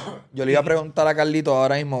 Yo le iba a preguntar a Carlito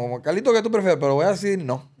ahora mismo, como, Carlito, ¿qué tú prefieres? Pero voy a decir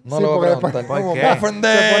no. No lo voy a preguntar. ¿Por qué? Otra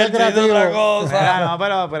cosa. No,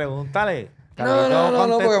 pero pregúntale.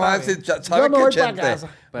 No, porque me va a decir, ¿sabes qué, Chente?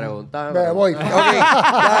 Pregúntame. Me voy. Ok,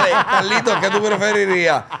 dale, Carlito, ¿qué tú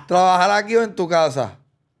preferirías? ¿Trabajar aquí o en tu casa?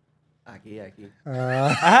 Aquí. Me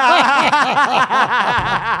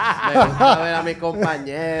gusta ver a mis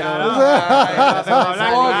compañeros.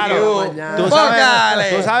 Tú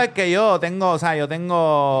sabes que yo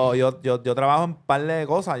trabajo en par de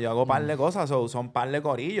cosas, yo hago par de cosas, son par de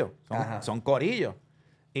corillos, son corillos.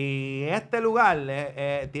 Y este lugar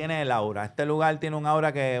tiene el aura. Este lugar tiene un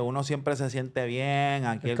aura que uno siempre se siente bien.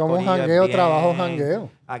 Aquí es el como corillo jangueo, es bien. trabajo, jangueo.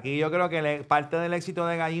 Aquí yo creo que parte del éxito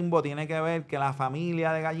de Gallimbo tiene que ver que la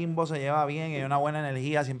familia de Gallimbo se lleva bien y hay una buena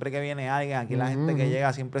energía siempre que viene alguien. Aquí la gente que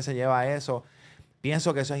llega siempre se lleva eso.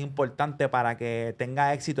 Pienso que eso es importante para que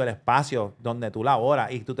tenga éxito el espacio donde tú laboras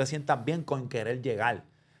y tú te sientas bien con querer llegar.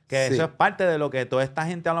 Que eso es parte de lo que toda esta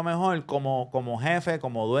gente a lo mejor como jefe,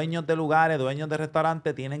 como dueños de lugares, dueños de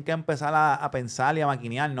restaurantes, tienen que empezar a pensar y a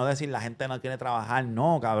maquinear. No decir la gente no quiere trabajar.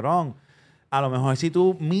 No, cabrón. A lo mejor si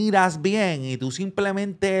tú miras bien y tú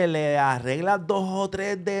simplemente le arreglas 2 o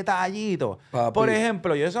 3 detallitos. Papi. Por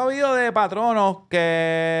ejemplo, yo he sabido de patronos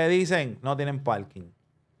que dicen no tienen parking.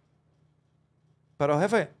 Pero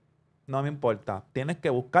jefe, no me importa. Tienes que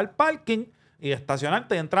buscar parking y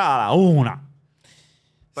estacionarte y entrar a la 1.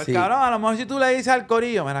 Pues cabrón, a lo mejor si tú le dices al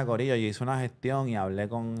corillo, mira corillo, yo hice una gestión y hablé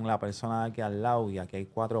con la persona de aquí al lado y aquí hay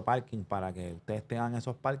 4 parkings para que ustedes tengan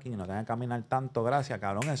esos parkings y no tengan que caminar tanto, gracias,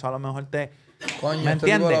 cabrón. Eso a lo mejor Coño, ¿me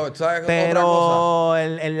entiendes? Pero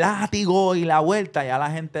el látigo y la vuelta, ya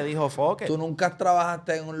la gente dijo, fuck it. ¿Tú nunca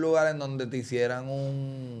trabajaste en un lugar en donde te hicieran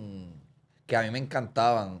que a mí me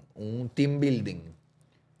encantaban, un team building?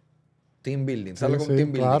 Team building, ¿sabes lo que es un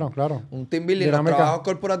team building? Claro. Un team building, los trabajos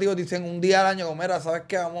corporativos dicen un día al año, como, mira, ¿sabes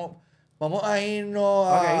qué? Vamos a irnos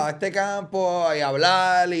a este campo y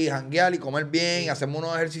hablar y janguear y comer bien y hacemos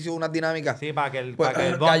unos ejercicios, unas dinámicas. Sí, para que el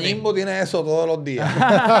Gallimbo tiene eso todos los días.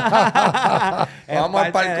 Vamos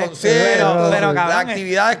para el concierto, pero las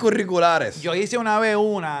actividades curriculares. Yo hice una vez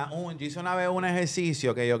un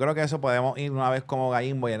ejercicio que yo creo que eso podemos ir una vez como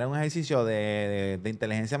Gallimbo y era un ejercicio de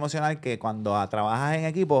inteligencia emocional que cuando trabajas en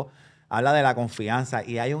equipo habla de la confianza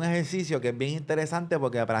y hay un ejercicio que es bien interesante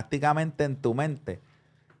porque prácticamente en tu mente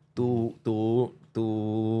tu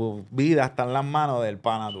vida está en las manos del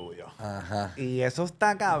pana tuyo. Ajá. Y eso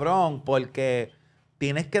está cabrón porque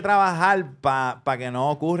tienes que trabajar para que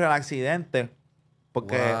no ocurra el accidente.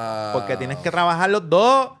 Porque tienes que trabajar los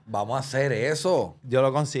dos. Vamos a hacer eso. Yo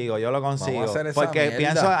lo consigo. Vamos a hacer esa porque mierda.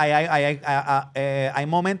 pienso, hay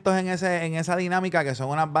momentos en esa dinámica que son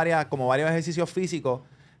como varios ejercicios físicos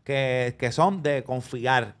que son de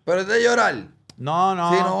confiar. Pero es de llorar.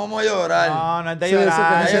 No. Sí, no vamos a llorar. No es de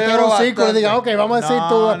llorar. Sí, que un ciclo y diga, ok, vamos a decir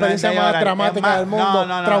tu experiencia más dramática del mundo.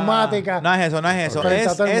 Traumática. No es eso.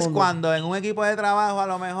 Es cuando en un equipo de trabajo a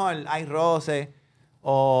lo mejor hay roce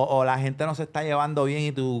o la gente no se está llevando bien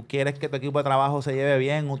y tú quieres que tu equipo de trabajo se lleve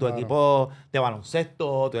bien o tu equipo de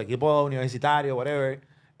baloncesto o tu equipo universitario, whatever.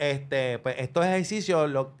 Pues estos ejercicios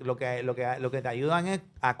lo que te ayudan es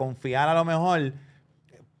a confiar a lo mejor.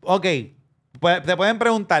 Ok, pues te pueden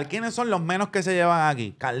preguntar, ¿quiénes son los menos que se llevan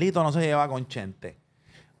aquí? Carlito no se lleva con Chente.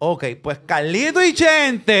 Ok, pues Carlito y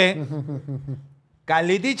Chente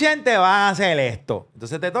van a hacer esto.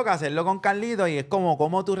 Entonces te toca hacerlo con Carlito y es como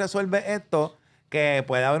cómo tú resuelves esto, que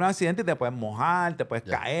puede haber un accidente y te puedes mojar, te puedes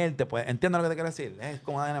caer, ¿entiendes lo que te quiero decir? Es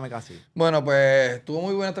como una dinámica así. Bueno, pues estuvo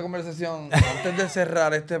muy buena esta conversación. Antes de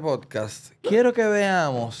cerrar este podcast, quiero que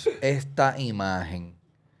veamos esta imagen.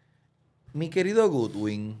 Mi querido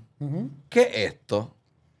Goodwin, ¿qué es esto?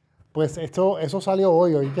 Pues eso salió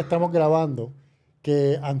hoy que estamos grabando,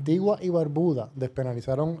 que Antigua y Barbuda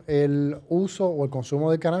despenalizaron el uso o el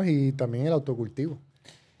consumo de cannabis y también el autocultivo.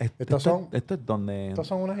 Esto es donde... Estos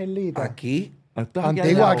son unas islitas. Aquí. Esto es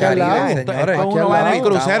Antigua, aquí al lado. Señores. Esto uno va en el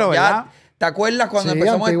crucero, ¿verdad? ¿Te acuerdas cuando Sí,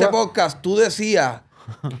 empezamos Antigua. este podcast? Tú decías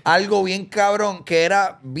algo bien cabrón que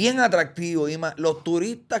era bien atractivo. Y los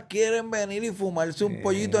turistas quieren venir y fumarse un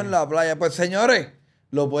pollito en la playa. Pues señores,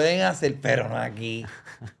 lo pueden hacer, pero no aquí.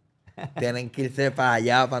 Tienen que irse para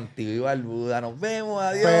allá, para Antigua Barbuda. Nos vemos,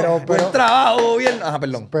 adiós. Buen trabajo, gobierno. Ajá,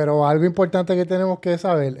 perdón. Pero algo importante que tenemos que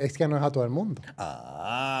saber es que no es a todo el mundo.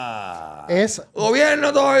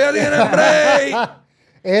 Gobierno todavía tiene break.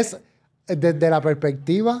 Es desde la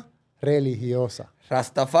perspectiva religiosa.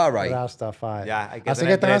 Rastafari. Ya, hay que Así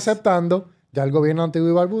tener que están tres. aceptando ya el gobierno de Antigua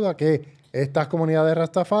y Barbuda que estas comunidades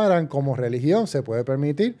Rastafari como religión se puede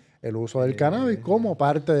permitir el uso del cannabis como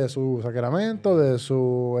parte de su sacramento, de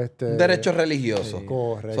su... Un derecho religioso.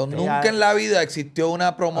 Correcto. Nunca en la vida existió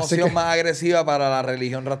una promoción más agresiva para la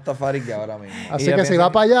religión Rastafari que ahora mismo. Así que si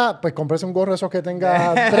va para allá, pues cómprese un gorro esos que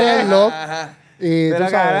tenga dreadlock. Ajá. Y Pero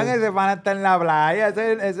tú sabes, cabrón, ese pana está en la playa.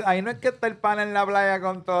 Ahí no es que está el pana en la playa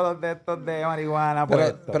con todos de estos de marihuana.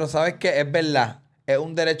 Pero ¿sabes qué? Es verdad. Es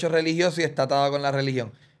un derecho religioso y está atado con la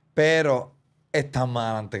religión. Pero está más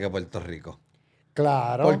adelante que Puerto Rico.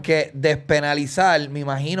 claro. Porque despenalizar, me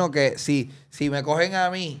imagino que si me cogen a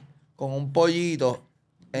mí con un pollito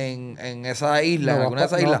en esa isla, No en va alguna de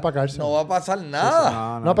pa- esas no va islas, pa' cárcel. no va a pasar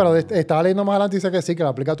nada. No, pero estaba leyendo más adelante y dice que sí, que lo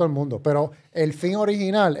aplica a todo el mundo. Pero el fin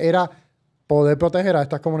original era poder proteger a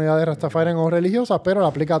estas comunidades Rastafari o religiosas, pero lo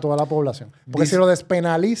aplica a toda la población. Porque si lo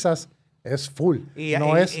despenalizas, es full. Y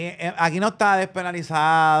aquí no está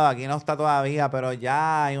despenalizado, aquí no está todavía, pero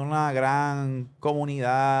ya hay una gran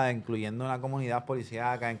comunidad, incluyendo una comunidad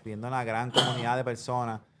policíaca, incluyendo una gran comunidad de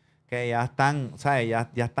personas que ya están, ¿sabes? Ya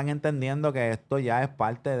están entendiendo que esto ya es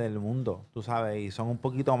parte del mundo, tú sabes, y son un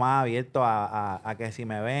poquito más abiertos a que si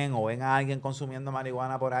me ven o ven a alguien consumiendo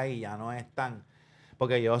marihuana por ahí, ya no están.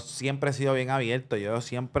 Porque yo siempre he sido bien abierto. Yo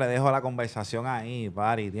siempre dejo la conversación ahí,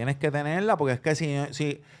 pari. Tienes que tenerla porque es que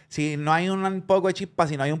si no hay un poco de chispa,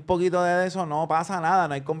 si no hay un poquito de eso, no pasa nada,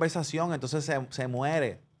 no hay conversación. Entonces se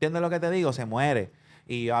muere. ¿Entiendes lo que te digo? Se muere.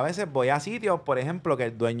 Y yo a veces voy a sitios, por ejemplo, que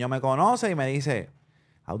el dueño me conoce y me dice,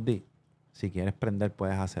 Audi, si quieres prender,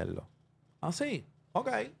 puedes hacerlo. Ah, sí, ok.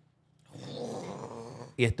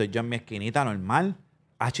 Y estoy yo en mi esquinita normal.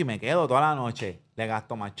 Y me quedo toda la noche. Le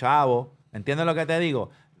gasto más chavo. ¿Entiendes lo que te digo?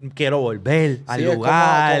 Quiero volver al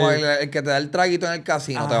lugar. Es como el que te da el traguito en el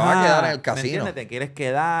casino. Te vas a quedar en el casino. ¿Me entiendes? Te quieres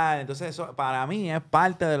quedar. Entonces eso para mí es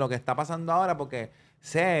parte de lo que está pasando ahora porque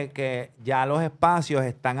sé que ya los espacios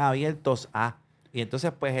están abiertos a... Y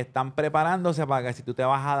entonces pues están preparándose para que si tú te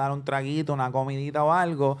vas a dar un traguito, una comidita o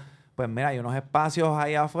algo, pues mira, hay unos espacios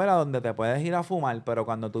ahí afuera donde te puedes ir a fumar, pero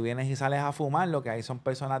cuando tú vienes y sales a fumar, lo que hay son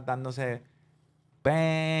personas dándose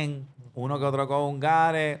uno que otro con un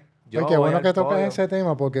gare. Qué bueno que tocas ese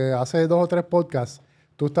tema porque hace 2 o 3 podcasts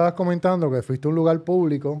tú estabas comentando que fuiste a un lugar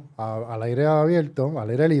público, al aire abierto, al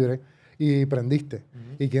aire libre, y prendiste.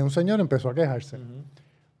 Y que un señor empezó a quejarse.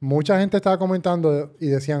 Mucha gente estaba comentando y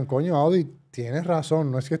decían, coño, Audi, tienes razón,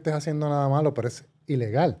 no es que estés haciendo nada malo, pero es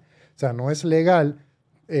ilegal. O sea, no es legal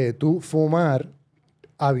tú fumar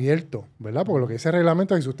abierto, ¿verdad? Porque lo que dice el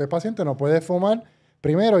reglamento es que si usted es paciente no puede fumar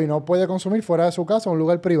primero y no puede consumir fuera de su casa en un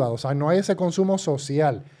lugar privado. O sea, no hay ese consumo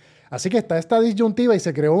social. Así que está esta disyuntiva y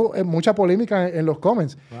se creó mucha polémica en los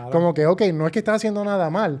comments. Claro. Como que, ok, no es que estás haciendo nada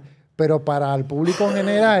mal, pero para el público en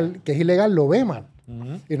general, que es ilegal, lo ve mal.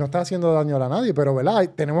 Y no está haciendo daño a nadie. Pero, ¿verdad?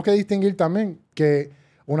 Tenemos que distinguir también que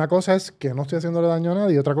una cosa es que no estoy haciéndole daño a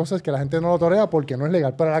nadie y otra cosa es que la gente no lo torea porque no es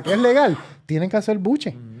legal. Pero la que es legal, tienen que hacer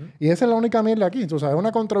buche. Y esa es la única mierda aquí. Entonces, es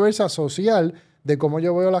una controversia social de cómo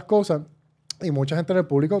yo veo las cosas y mucha gente en el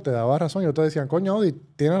público te daba razón. Y otros decían, coño, Odi,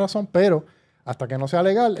 tienes razón, pero... hasta que no sea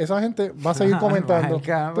legal, esa gente va a seguir comentando.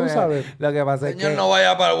 Tú sabes. Lo que pasa es que... Señor, no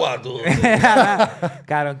vaya para el guatu.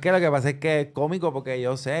 Claro, que lo que pasa es que es cómico porque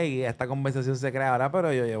yo sé y esta conversación se crea ahora,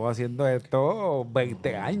 pero yo llevo haciendo esto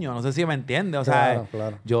 20 años. No sé si me entiendes. O sea,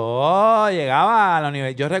 claro. Yo llegaba a la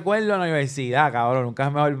universidad. Yo recuerdo la universidad, cabrón.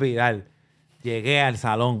 Nunca me voy a olvidar. Llegué al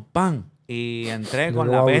salón, ¡pam! Y entré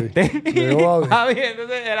con la peste.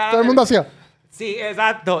 Entonces era... Todo el mundo hacía... Sí,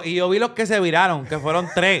 exacto. Y yo vi los que se viraron, que fueron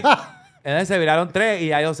 3. Entonces se viraron 3 y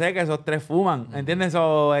ya yo sé que esos 3 fuman. ¿Entiendes?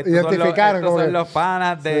 Identificaron. Estos son los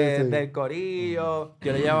panas del corillo.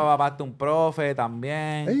 Yo le llevaba aparte un profe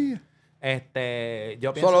también.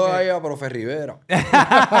 Yo pienso solo ahí a profe Rivera.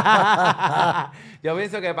 Yo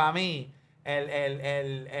pienso que para mí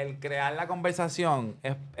el crear la conversación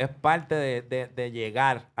es parte de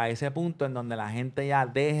llegar a ese punto en donde la gente ya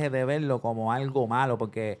deje de verlo como algo malo.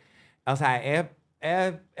 Porque, o sea, es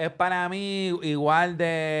para mí igual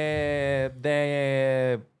de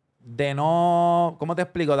de no, ¿cómo te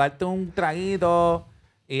explico? Darte un traguito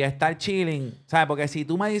y estar chilling, ¿sabes? Porque si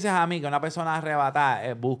tú me dices a mí que una persona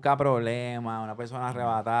arrebatada busca problemas, una persona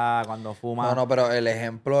arrebatada cuando fuma... No, pero el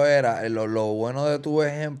ejemplo era, lo bueno de tu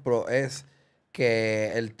ejemplo es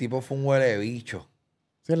que el tipo fue un huele bicho.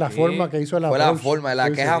 Sí, la forma que hizo el approach. Fue la forma,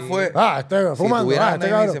 la queja fue... fumando,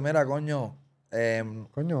 si me dice, mira, coño,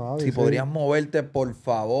 si podrías moverte, por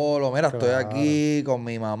favor, o mira, estoy aquí con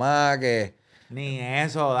mi mamá, que... Ni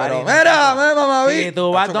eso, Pero mira, mamá, si tú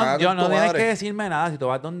vas donde... Yo no tienes que decirme nada. Si tú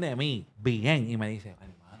vas donde mí, bien, y me dices,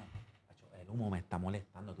 hermano, el humo me está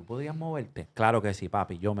molestando. ¿Tú podrías moverte? Claro que sí,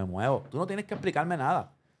 papi, yo me muevo. Tú no tienes que explicarme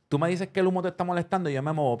nada. Tú me dices que el humo te está molestando y yo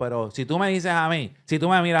me muevo. Pero si tú me dices a mí, si tú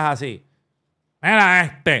me miras así,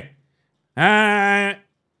 mira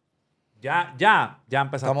ya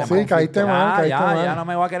empezaste. Sí, caíste mal. Ya no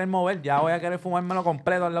me voy a querer mover, ya voy a querer fumármelo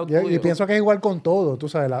completo al lado tuyo. Y pienso que es igual con todo, tú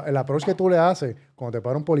sabes, el approach que tú le haces, cuando te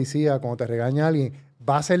para un policía, cuando te regaña alguien,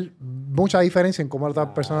 va a hacer mucha diferencia en cómo la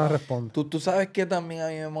otra persona responde. Tú sabes que también a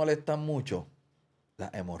mí me molestan mucho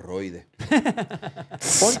las hemorroides.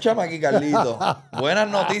 Pónchame aquí, Carlito. Buenas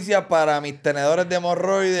noticias para mis tenedores de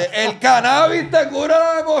hemorroides. El cannabis te cura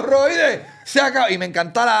la hemorroides. Se acaba. Y me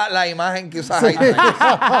encanta la imagen que usas ahí.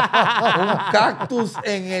 Un cactus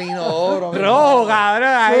en el inodoro. Rojo, cabrón.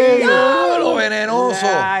 Ahí. Lo venenoso.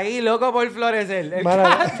 Ahí, loco por florecer.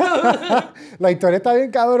 La historia está bien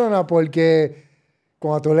cabrona porque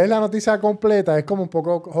cuando tú lees la noticia completa es como un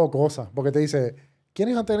poco jocosa. Porque te dice...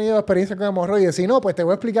 ¿Quiénes han tenido experiencia con hemorroides? Si no, pues te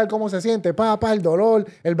voy a explicar cómo se siente. El dolor,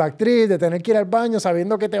 el backtrip, de tener que ir al baño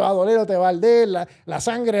sabiendo que te va a doler o te va a arder, la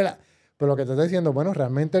sangre. Pero lo que te estoy diciendo, bueno,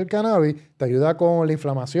 realmente el cannabis te ayuda con la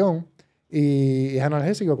inflamación y es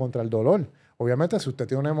analgésico contra el dolor. Obviamente, si usted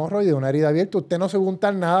tiene una hemorroide, una herida abierta, usted no se va a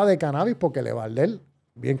untar nada de cannabis porque le va a arder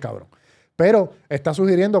bien cabrón. Pero está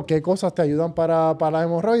sugiriendo qué cosas te ayudan para las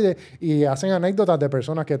hemorroides y hacen anécdotas de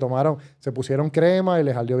personas que se pusieron crema y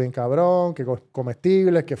les ardió bien cabrón, que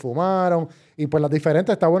comestibles, que fumaron. Y pues las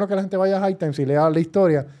diferentes, está bueno que la gente vaya a High Times y lea la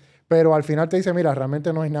historia, pero al final te dice, mira,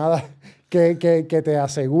 realmente no hay nada que te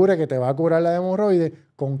asegure que te va a curar la hemorroide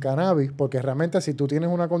con cannabis, porque realmente si tú tienes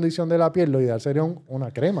una condición de la piel, lo ideal sería una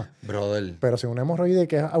crema. Brother. Pero si una hemorroide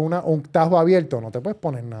que es un tajo abierto, no te puedes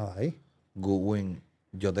poner nada ahí. Goodwin.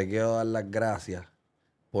 Yo te quiero dar las gracias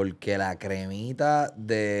porque la cremita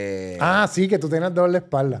de... Sí, que tú tenías dolor de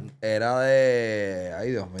espalda. Era de...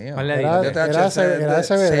 Ay, Dios mío. ¿Cuál le Era de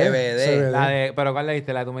CBD. ¿Pero cuál le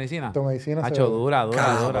diste? ¿La de tu medicina? Tu medicina. Hacho, dura.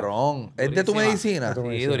 Cabrón. ¿Es de tu medicina?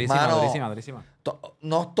 Sí, durísima.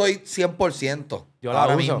 No estoy 100%. Yo la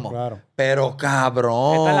ahora uso, mismo. Claro. Pero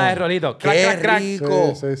cabrón. Esta es la de Rolito. ¡Qué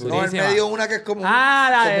rico! Sí. No, él me dio una que es como,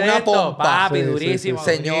 la de como una esto, pompa. papi, durísimo.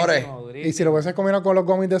 Señores. Y si lo hubieses comido con los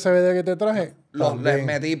gummies de CBD que te traje, Les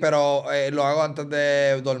metí, pero lo hago antes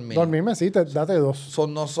de dormir. Dormirme, sí, date 2.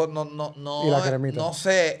 No, y la cremita. No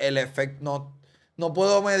sé el efecto, no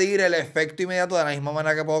puedo medir el efecto inmediato de la misma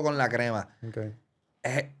manera que puedo con la crema. Okay.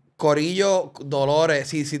 Corillo, dolores.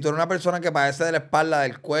 Si tú eres una persona que padece de la espalda,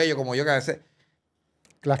 del cuello, como yo, que a veces...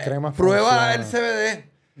 Las cremas prueba el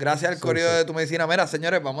CBD. Gracias al corillo de tu medicina. Mira,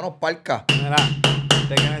 señores, vámonos palca.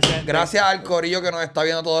 Gracias al corillo que nos está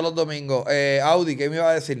viendo todos los domingos. Audi, ¿qué me iba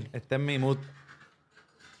a decir? Este es mi mood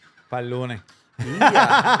para el lunes.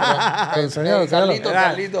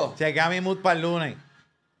 Carlito. Chequea mi mood para el lunes.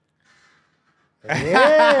 Es que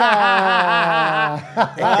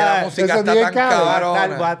la música está tan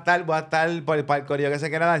cabrona. Voy a estar para el corillo que se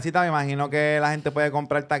quiera dar cita. Me imagino que la gente puede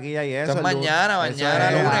comprar taquilla y eso. Es mañana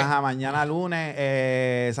lunes. Mañana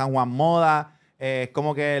lunes. San Juan Moda. Es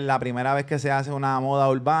como que la primera vez que se hace una moda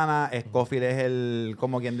urbana. Scofield es el,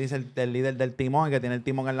 como quien dice, el líder del timón, el que tiene el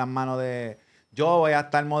timón en las manos de... Yo voy a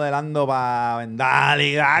estar modelando para vendar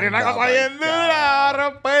y dar una cosa bien dura a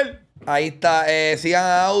romper. Ahí está. Sigan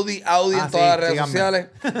a Audi en todas las redes sociales.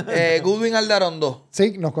 Goodwin Aldarondo.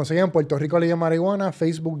 Sí, nos consiguen en Puerto Rico Ley de Marihuana,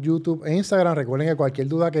 Facebook, YouTube e Instagram. Recuerden que cualquier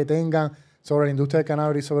duda que tengan sobre la industria del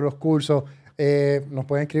cannabis, sobre los cursos, nos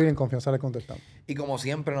pueden escribir, en confianza les contestamos. Y como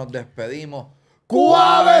siempre nos despedimos.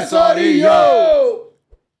 ¡Cuave Sorillo!